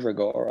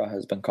 Mandragora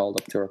has been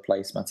called up to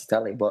replace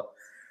Mazzatelli, but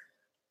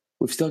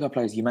we've still got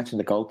players. You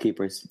mentioned the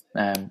goalkeepers.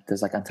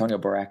 There's like Antonio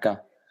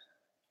Barreca,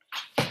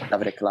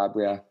 Davide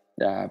Calabria,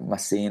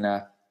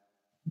 Messina,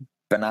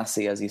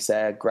 Benassi, as you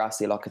said,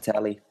 Grassi,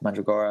 Locatelli,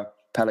 Mandragora,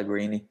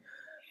 Pellegrini.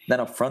 Then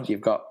up front,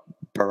 you've got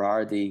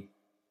Berardi,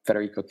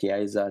 Federico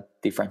Chiesa,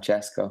 Di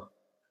Francesco.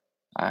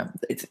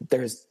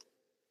 There's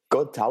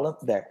good talent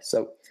there.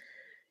 So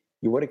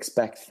you would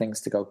expect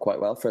things to go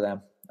quite well for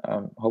them.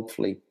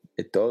 Hopefully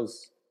it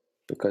does,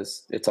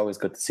 because it's always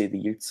good to see the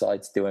youth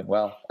sides doing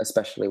well,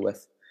 especially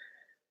with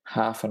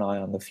half an eye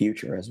on the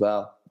future as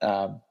well.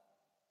 I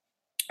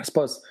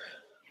suppose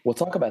we'll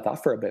talk about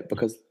that for a bit,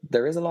 because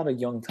there is a lot of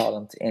young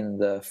talent in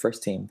the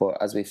first team,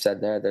 but as we've said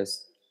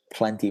there's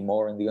plenty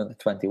more in the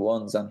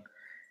under-21s, and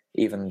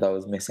even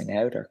those missing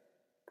out are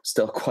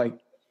still quite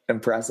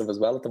impressive as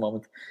well at the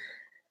moment.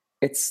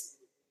 It's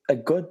a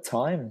good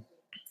time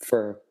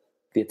for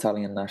the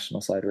Italian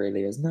national side,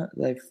 really, isn't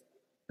it?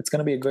 It's going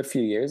to be a good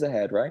few years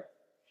ahead, right?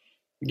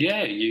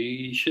 Yeah,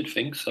 you should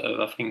think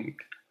so. I think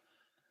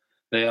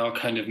they are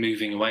kind of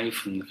moving away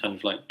from the kind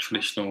of like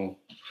traditional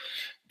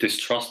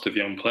distrust of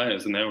young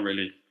players, and they're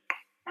really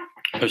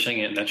pushing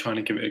it. They're trying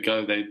to give it a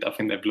go. I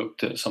think they've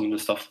looked at some of the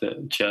stuff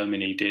that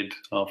Germany did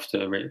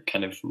after it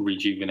kind of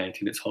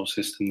rejuvenated its whole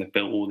system. They've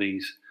built all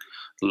these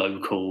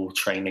local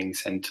training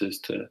centres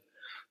to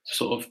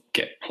sort of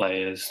get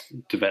players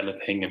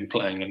developing and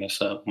playing in a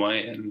certain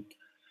way. And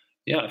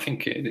yeah, I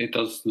think it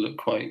does look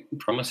quite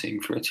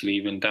promising for Italy,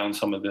 even down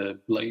some of the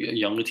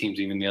younger teams,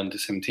 even the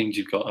under-17s.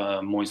 You've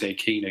got Moise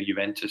Kean,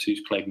 Juventus,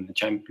 who's played in the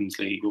Champions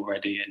League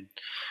already, and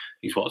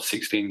he's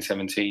 16,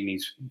 17.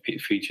 He's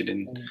featured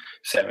in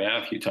Serie A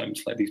a few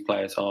times. Like, these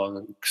players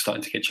are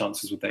starting to get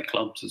chances with their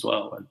clubs as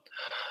well. And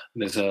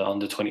there's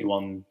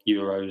under-21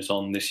 Euros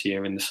on this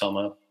year in the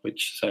summer,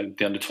 so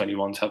the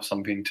under-21s have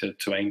something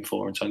to aim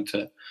for and something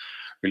to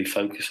really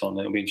focus on.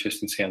 It'll be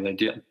interesting to see how they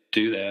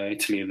do there.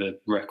 Italy are the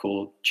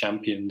record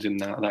champions in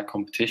that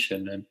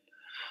competition, and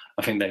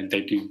I think they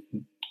do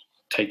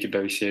take it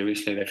very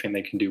seriously. They think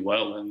they can do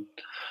well, and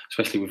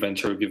especially with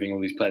Ventura giving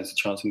all these players a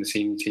chance in the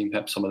senior team,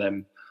 perhaps some of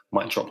them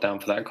might drop down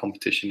for that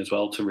competition as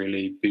well to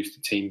really boost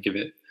the team, give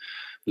it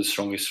the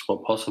strongest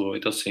squad possible.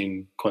 It does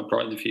seem quite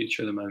bright in the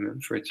future at the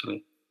moment for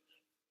Italy.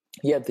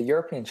 Yeah, the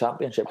European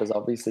Championship is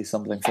obviously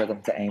something for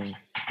them to aim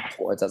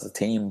towards as a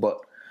team, but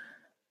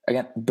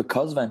again,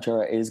 because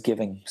Ventura is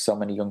giving so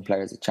many young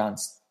players a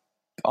chance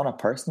on a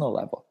personal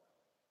level,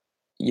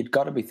 you've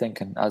got to be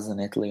thinking, as an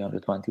Italy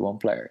under-21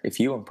 player, if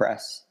you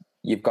impress,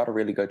 you've got a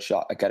really good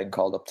shot at getting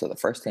called up to the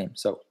first team.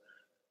 So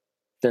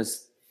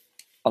there's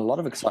a lot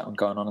of excitement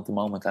going on at the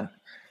moment. And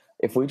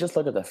if we just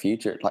look at the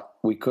future, like,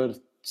 we could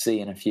see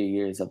in a few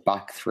years a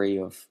back three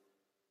of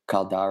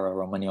Caldara,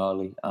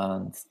 Romagnoli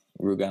and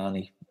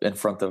Rugani in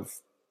front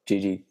of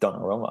Gigi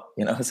Donnarumma,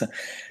 so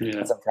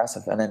that's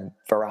impressive. And then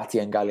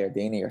Verratti and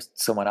Gagliardini or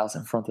someone else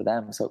in front of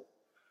them. So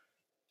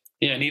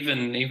yeah, and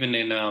even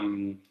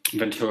in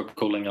Ventura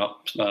calling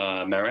up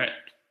Meret,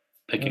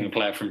 picking a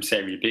player from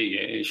Serie B,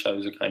 it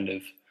shows a kind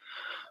of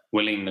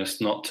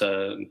willingness not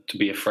to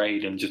be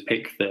afraid and just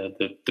pick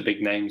the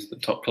big names, the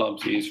top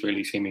clubs. He is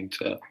really seeming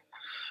to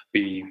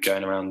be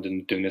going around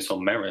and doing this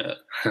on merit.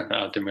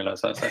 I didn't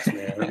realise that's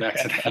actually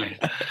accidentally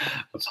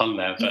a pun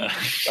there. But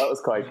that was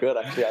quite good,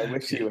 actually. I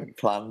wish you had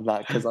planned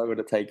that, because I would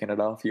have taken it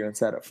off you and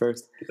said it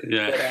first.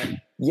 Yeah.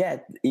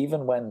 But,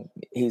 even when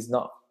he's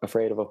not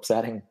afraid of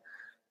upsetting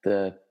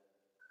the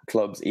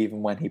clubs,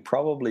 even when he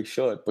probably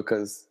should,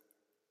 because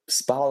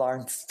Spal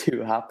aren't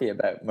too happy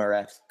about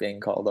Meret being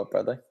called up,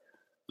 are they?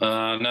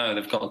 No,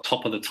 they've got a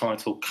top of the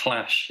title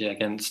clash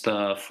against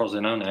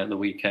Frosinone at the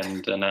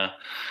weekend, and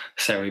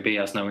Serie B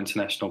has no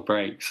international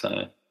break.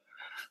 So,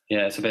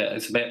 yeah, it's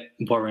a bit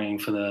worrying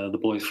for the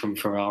boys from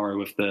Ferrara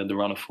with the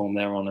run of form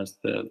they're on as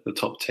the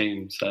top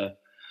team. So,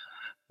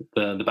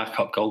 the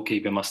backup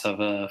goalkeeper must have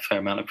a fair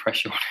amount of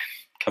pressure on him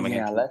coming in.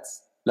 Yeah,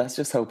 let's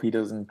just hope he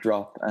doesn't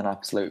drop an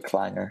absolute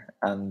clanger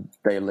and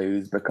they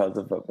lose because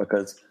of it.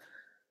 Because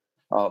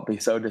it'd be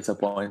so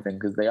disappointing,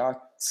 because they are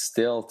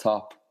still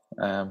top.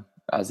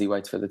 As he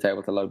waits for the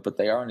table to load, but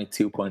they are only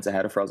 2 points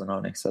ahead of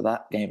Frosinone, so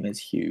that game is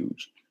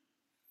huge.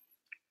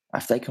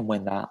 If they can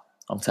win that,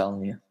 I'm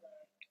telling you,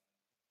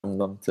 I'm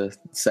them to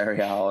Serie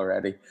A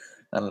already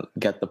and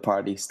get the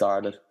party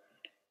started.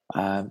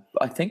 I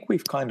think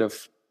we've kind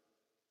of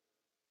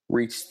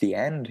reached the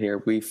end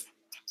here. We've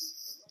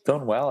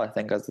done well, I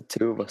think, as the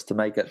two of us to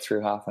make it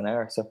through half an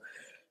hour. So,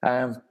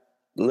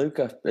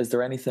 Luca, is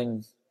there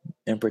anything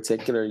in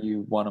particular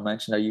you want to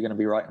mention? Are you going to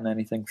be writing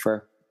anything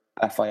for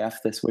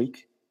FIF this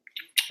week?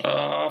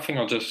 I think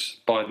I'll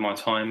just bide my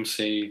time,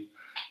 see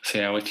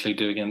how Italy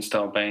do against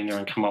Albania,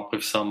 and come up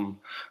with some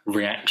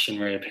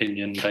reactionary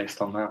opinion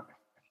based on that.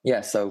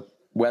 Yeah, so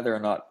whether or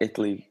not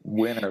Italy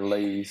win or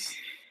lose,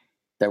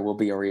 there will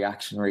be a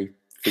reactionary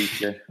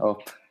feature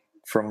up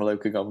from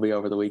Luca Gumby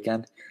over the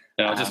weekend.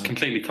 Yeah, I'll just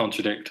completely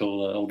contradict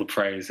all the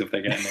praise if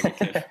they get a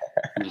negative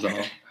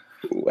result.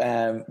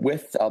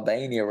 With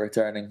Albania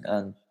returning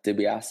and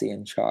DiBiase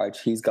in charge,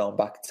 he's going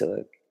back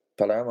to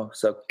Palermo.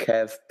 So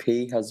Kev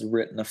P has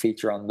written a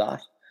feature on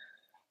that.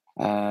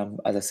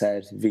 As I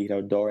said,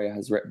 Vito Doria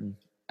has written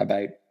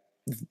about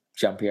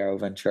Giampiero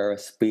Ventura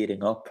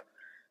speeding up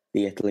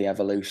the Italy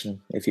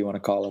evolution, if you want to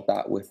call it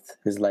that, with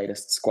his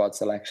latest squad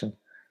selection.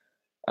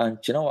 And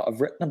do you know what?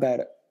 I've written about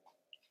it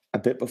a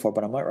bit before,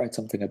 but I might write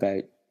something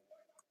about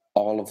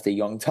all of the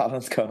young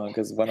talents going on,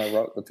 because when I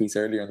wrote the piece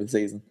earlier in the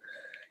season,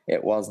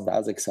 it wasn't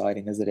as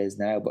exciting as it is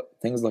now, but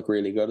things look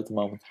really good at the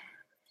moment.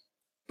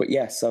 But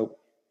yeah, so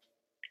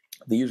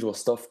the usual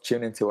stuff,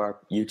 tune into our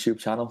YouTube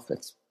channel.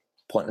 It's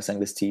pointless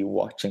saying this to you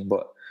watching,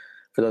 but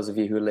for those of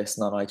you who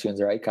listen on iTunes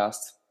or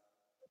Acast,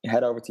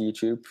 head over to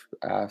YouTube,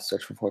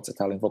 search for Forza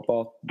Italian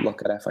Football,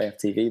 look at FIF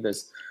TV.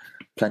 There's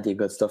plenty of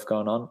good stuff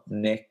going on.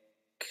 Nick,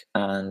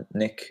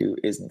 who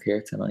isn't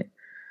here tonight,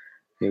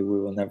 who we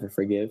will never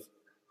forgive,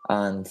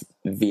 and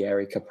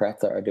Vieri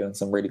Capretta are doing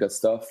some really good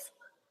stuff.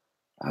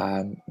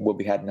 We'll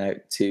be heading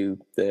out to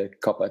the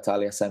Coppa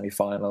Italia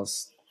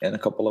semi-finals in a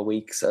couple of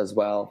weeks, as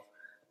well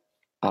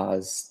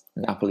as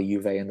Napoli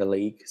Juve in the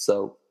league.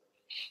 So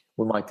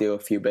we might do a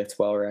few bits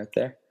while we're out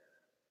there.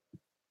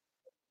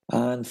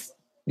 And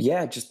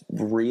yeah, just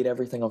read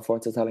everything on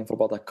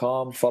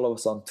ForzaItalianFootball.com. Follow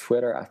us on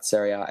Twitter at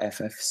Serie A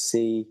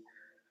FFC.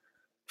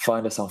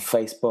 Find us on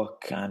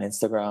Facebook and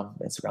Instagram.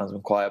 Instagram's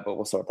been quiet, but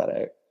we'll sort that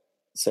out.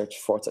 Search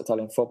Forza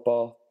Italian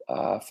Football.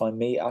 Find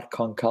me at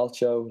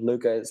Concalcio.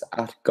 Luca is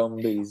at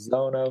Gumby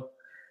Zono.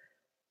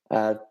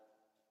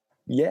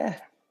 Yeah,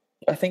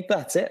 I think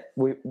that's it.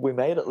 We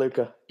made it,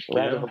 Luca.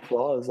 Round of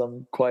applause.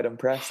 I'm quite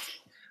impressed.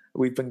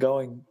 We've been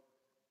going,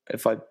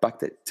 if I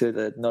backed it to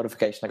the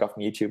notification I got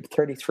from YouTube,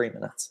 33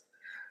 minutes.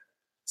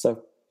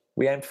 So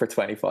we aimed for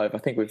 25. I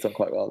think we've done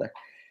quite well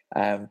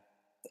there.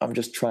 I'm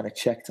just trying to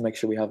check to make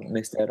sure we haven't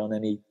missed out on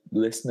any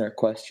listener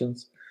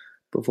questions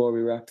before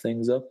we wrap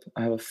things up.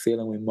 I have a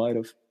feeling we might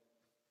have.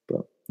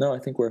 But no, I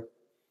think we're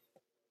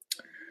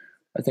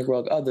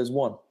all... Oh, there's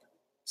one.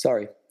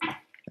 Sorry.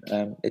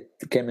 It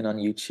came in on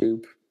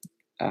YouTube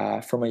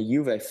from a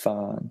Juve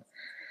fan.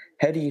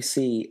 How do you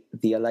see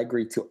the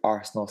Allegri to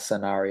Arsenal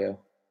scenario?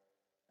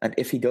 And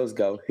if he does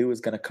go, who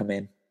is going to come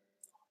in?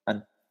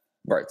 And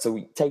right, so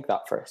we take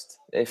that first.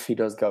 If he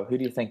does go, who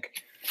do you think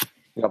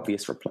the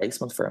obvious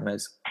replacement for him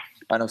is?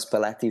 I know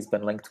Spalletti's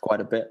been linked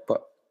quite a bit,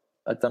 but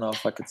I don't know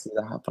if I could see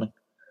that happening.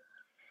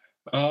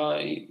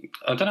 I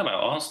don't know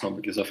about Arsenal,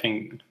 because I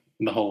think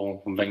the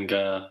whole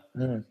Wenger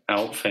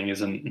out thing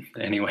isn't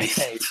anyway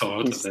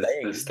sort of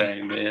the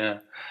staying.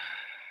 But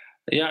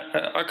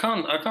I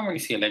can't really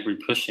see Allegri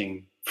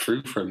pushing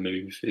through for a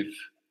move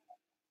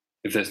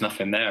if there's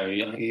nothing there.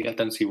 I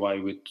don't see why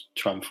he would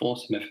try and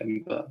force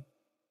anything. But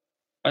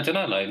I don't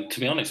know. Like, to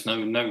be honest,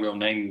 no real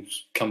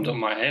names come to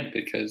my head,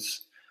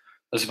 because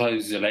I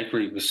suppose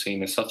Allegri was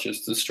seen as such a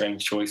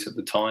strange choice at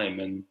the time,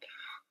 and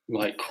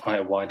like quite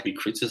a widely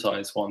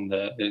criticised one,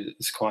 that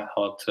it's quite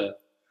hard to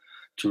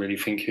really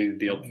think who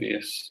the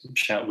obvious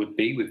shout would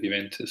be with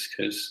Juventus,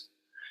 because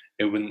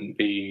it wouldn't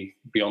be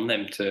beyond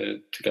them to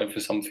go for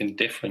something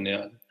different.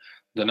 I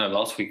don't know,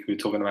 last week we were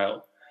talking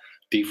about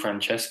Di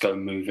Francesco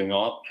moving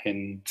up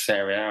in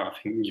Serie A. I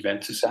think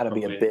Juventus... That'd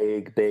be a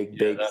big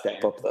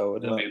step up, though,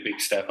 wouldn't it? That'd be a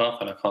big step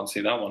up, and I can't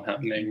see that one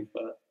happening.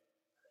 But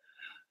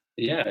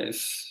Yeah,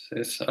 it's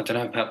I don't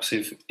know. Perhaps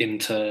if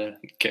Inter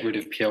get rid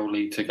of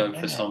Pioli to go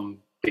for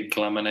some big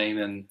glamour name,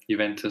 and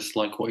Juventus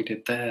like what he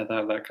did there,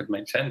 that could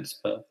make sense.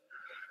 But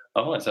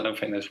otherwise, I don't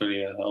think there's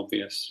really an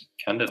obvious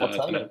candidate.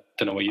 I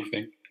don't know what you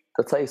think.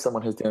 I'll tell you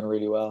someone who's doing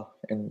really well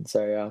in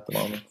Serie A at the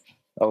moment,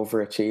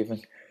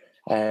 overachieving.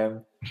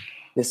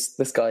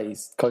 This guy,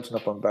 he's coaching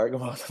up on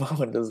Bergamo at the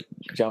moment, is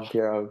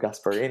Giampiero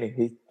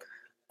Gasparini.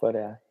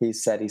 He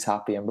said he's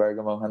happy in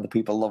Bergamo and the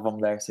people love him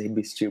there, so he'd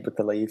be stupid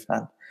to leave.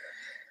 And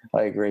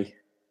I agree.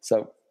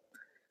 So,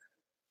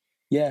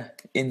 yeah,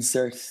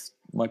 insert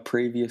my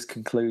previous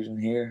conclusion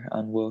here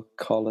and we'll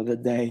call it a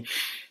day.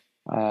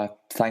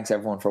 Thanks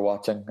everyone for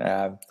watching.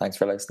 Thanks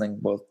for listening.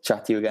 We'll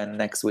chat to you again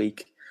next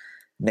week.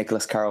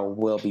 Nicholas Carroll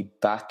will be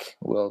back.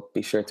 We'll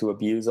be sure to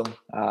abuse him.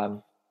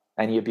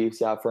 Any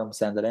abuse you have for him,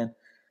 send it in.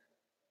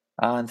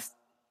 And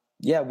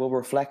yeah, we'll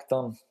reflect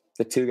on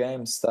the 2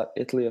 games that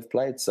Italy have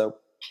played. So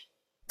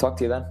talk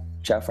to you then.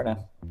 Ciao for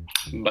now.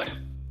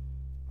 Bye.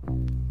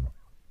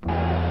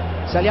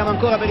 Saliamo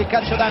ancora per il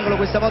calcio d'angolo,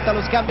 questa volta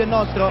lo scambio è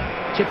nostro.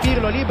 C'è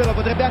Pirlo libero,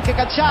 potrebbe anche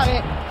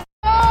calciare.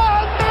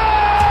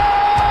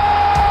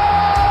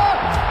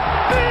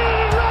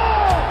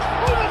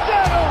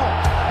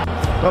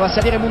 Prova a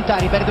salire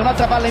Montari, perde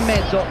un'altra palla in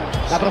mezzo.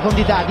 La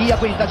profondità di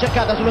Iaquinta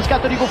cercata sullo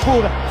scatto di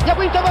Kufur.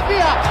 Iaquinta va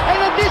via, è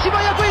lentissimo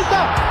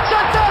Iaquinta,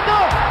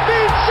 saltato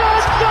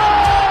Vincenzo!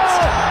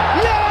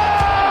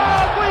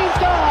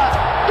 Iaquinta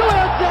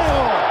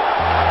 2-0.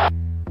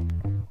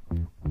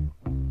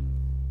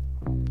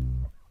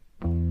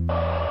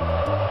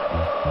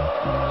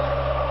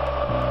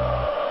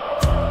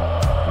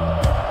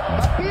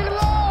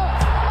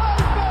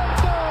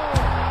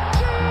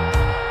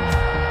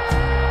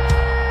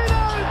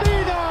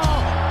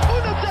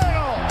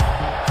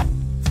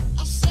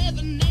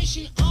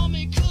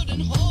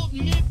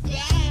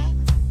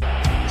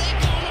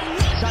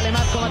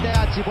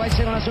 Può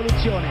essere una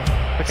soluzione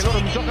perché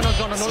loro giocano a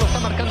zona, non lo sta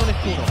marcando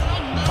nessuno.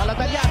 Palla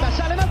tagliata,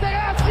 sale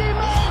Materazzi,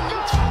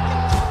 Materazzi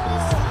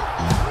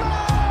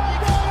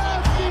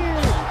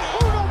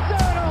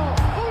 1-0.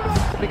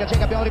 Repubblica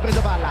Ceca, abbiamo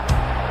ripreso palla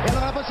e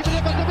allora la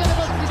possibilità di contropiede,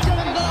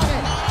 posizione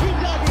regolare.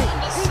 Inzaghi,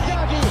 super.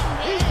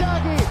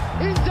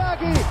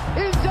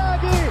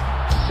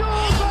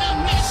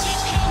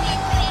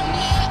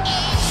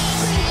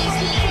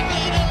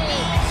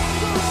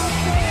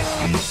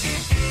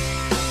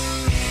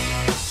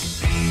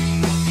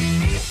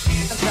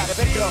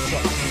 Per Grosso,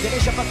 che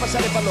riesce a far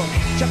passare il pallone,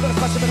 c'è ancora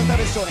spazio per un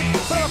traversone,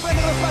 prova a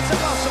prendere lo spazio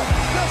Grosso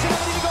in area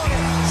di rigore,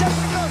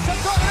 sempre Grosso,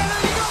 ancora in area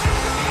di rigore.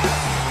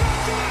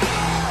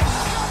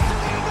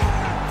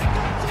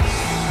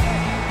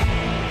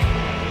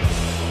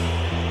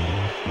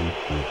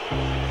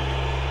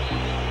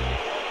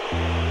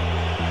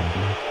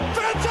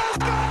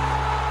 Francesco!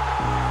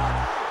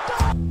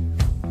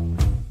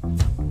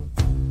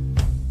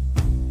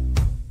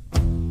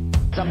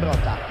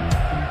 Zambrotta.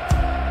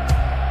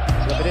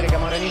 Vedere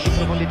Camoranesi in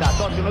profondità,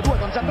 Totti 1-2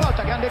 con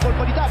Zambrotta, grande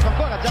colpo di tacco,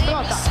 ancora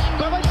Zambrotta,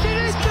 prova il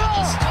sinistro,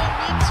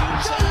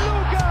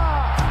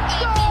 Gianluca,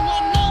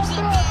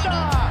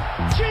 Zambrotta,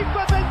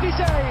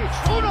 5-26,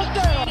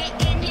 1-0.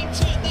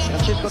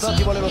 Francesco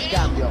Totti vuole lo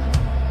scambio,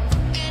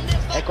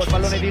 ecco il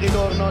pallone di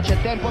ritorno,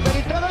 c'è tempo per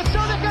il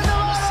traversone,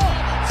 Cannavaro,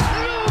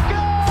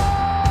 Luca,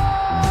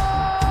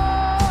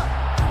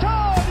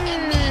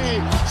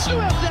 Toni, 2-0,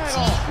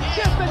 si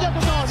è svegliato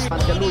Toni,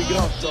 davanti a lui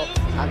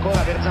Grosso.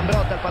 Ancora per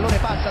Zambrotta, il pallone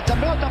passa,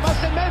 Zambrotta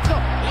passa in mezzo,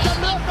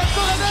 Zambrotta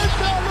ancora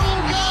dentro,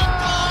 Luca!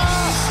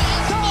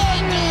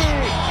 Toni!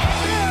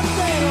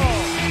 3-0!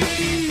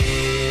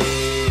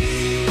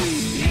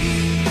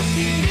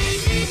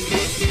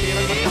 Tira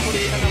il marcatore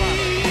di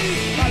Cannavaro,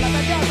 palla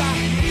tagliata,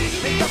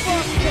 messa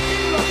fuori, c'è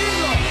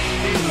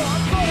Pirlo,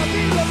 ancora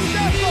Pirlo, di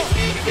tecco,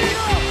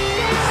 tiro!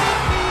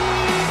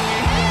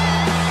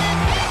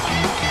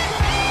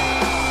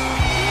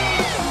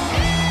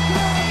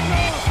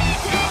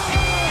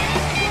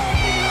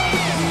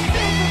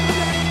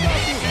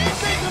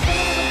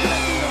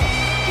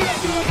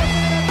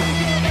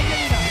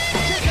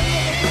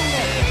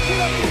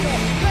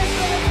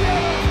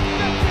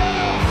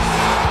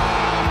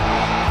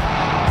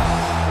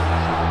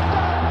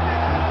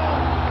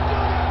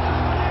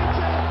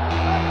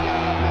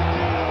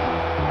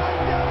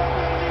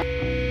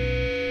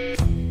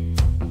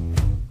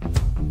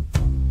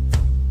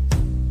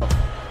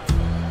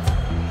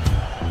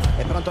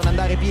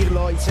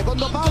 Pirlo, il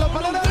secondo palo,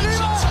 pallone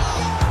arriva!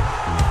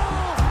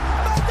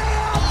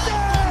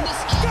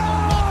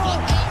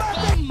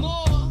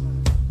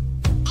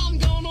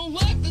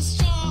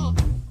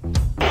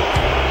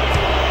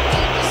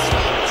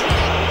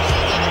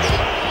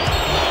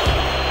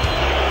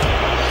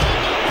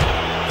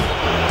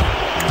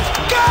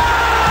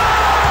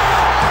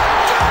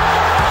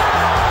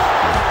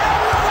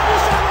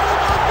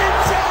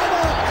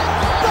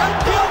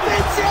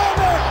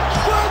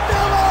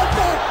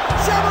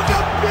 Siamo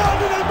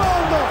campioni del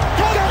mondo!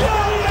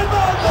 Campioni del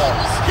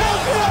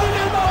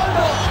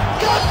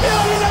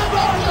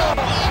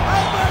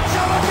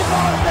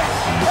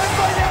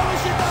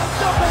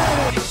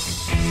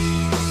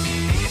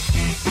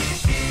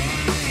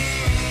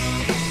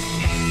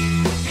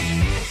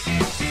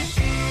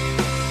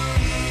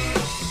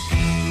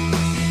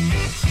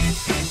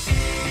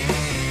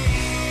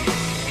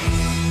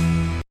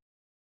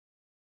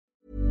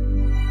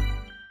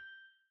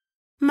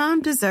Mom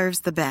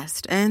deserves the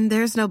best, and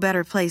there's no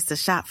better place to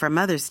shop for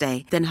Mother's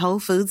Day than Whole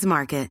Foods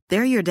Market.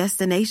 They're your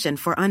destination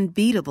for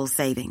unbeatable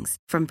savings,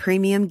 from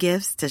premium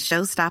gifts to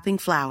show-stopping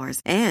flowers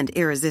and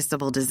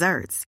irresistible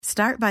desserts.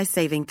 Start by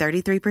saving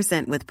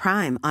 33% with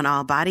Prime on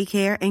all body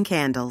care and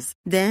candles.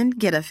 Then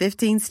get a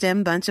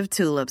 15-stem bunch of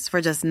tulips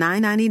for just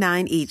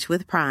 $9.99 each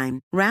with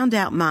Prime. Round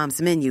out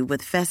Mom's menu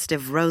with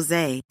festive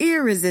rosé,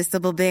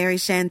 irresistible berry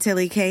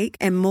chantilly cake,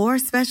 and more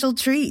special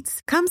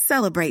treats. Come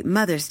celebrate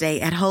Mother's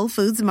Day at Whole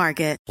Foods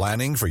Market.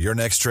 Planning for your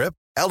next trip?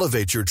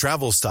 Elevate your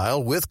travel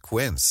style with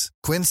Quince.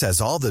 Quince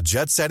has all the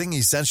jet-setting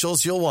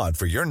essentials you'll want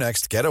for your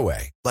next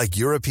getaway, like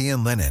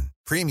European linen,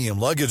 premium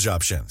luggage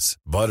options,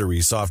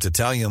 buttery soft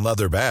Italian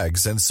leather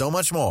bags, and so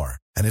much more.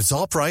 And it's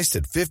all priced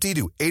at 50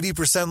 to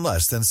 80%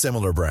 less than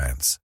similar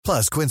brands.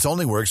 Plus, Quince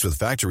only works with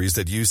factories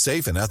that use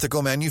safe and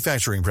ethical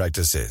manufacturing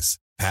practices.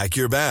 Pack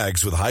your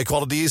bags with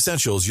high-quality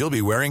essentials you'll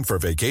be wearing for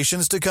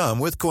vacations to come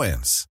with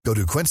Quince. Go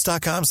to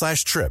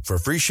quince.com/trip for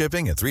free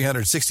shipping and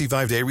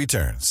 365-day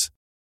returns.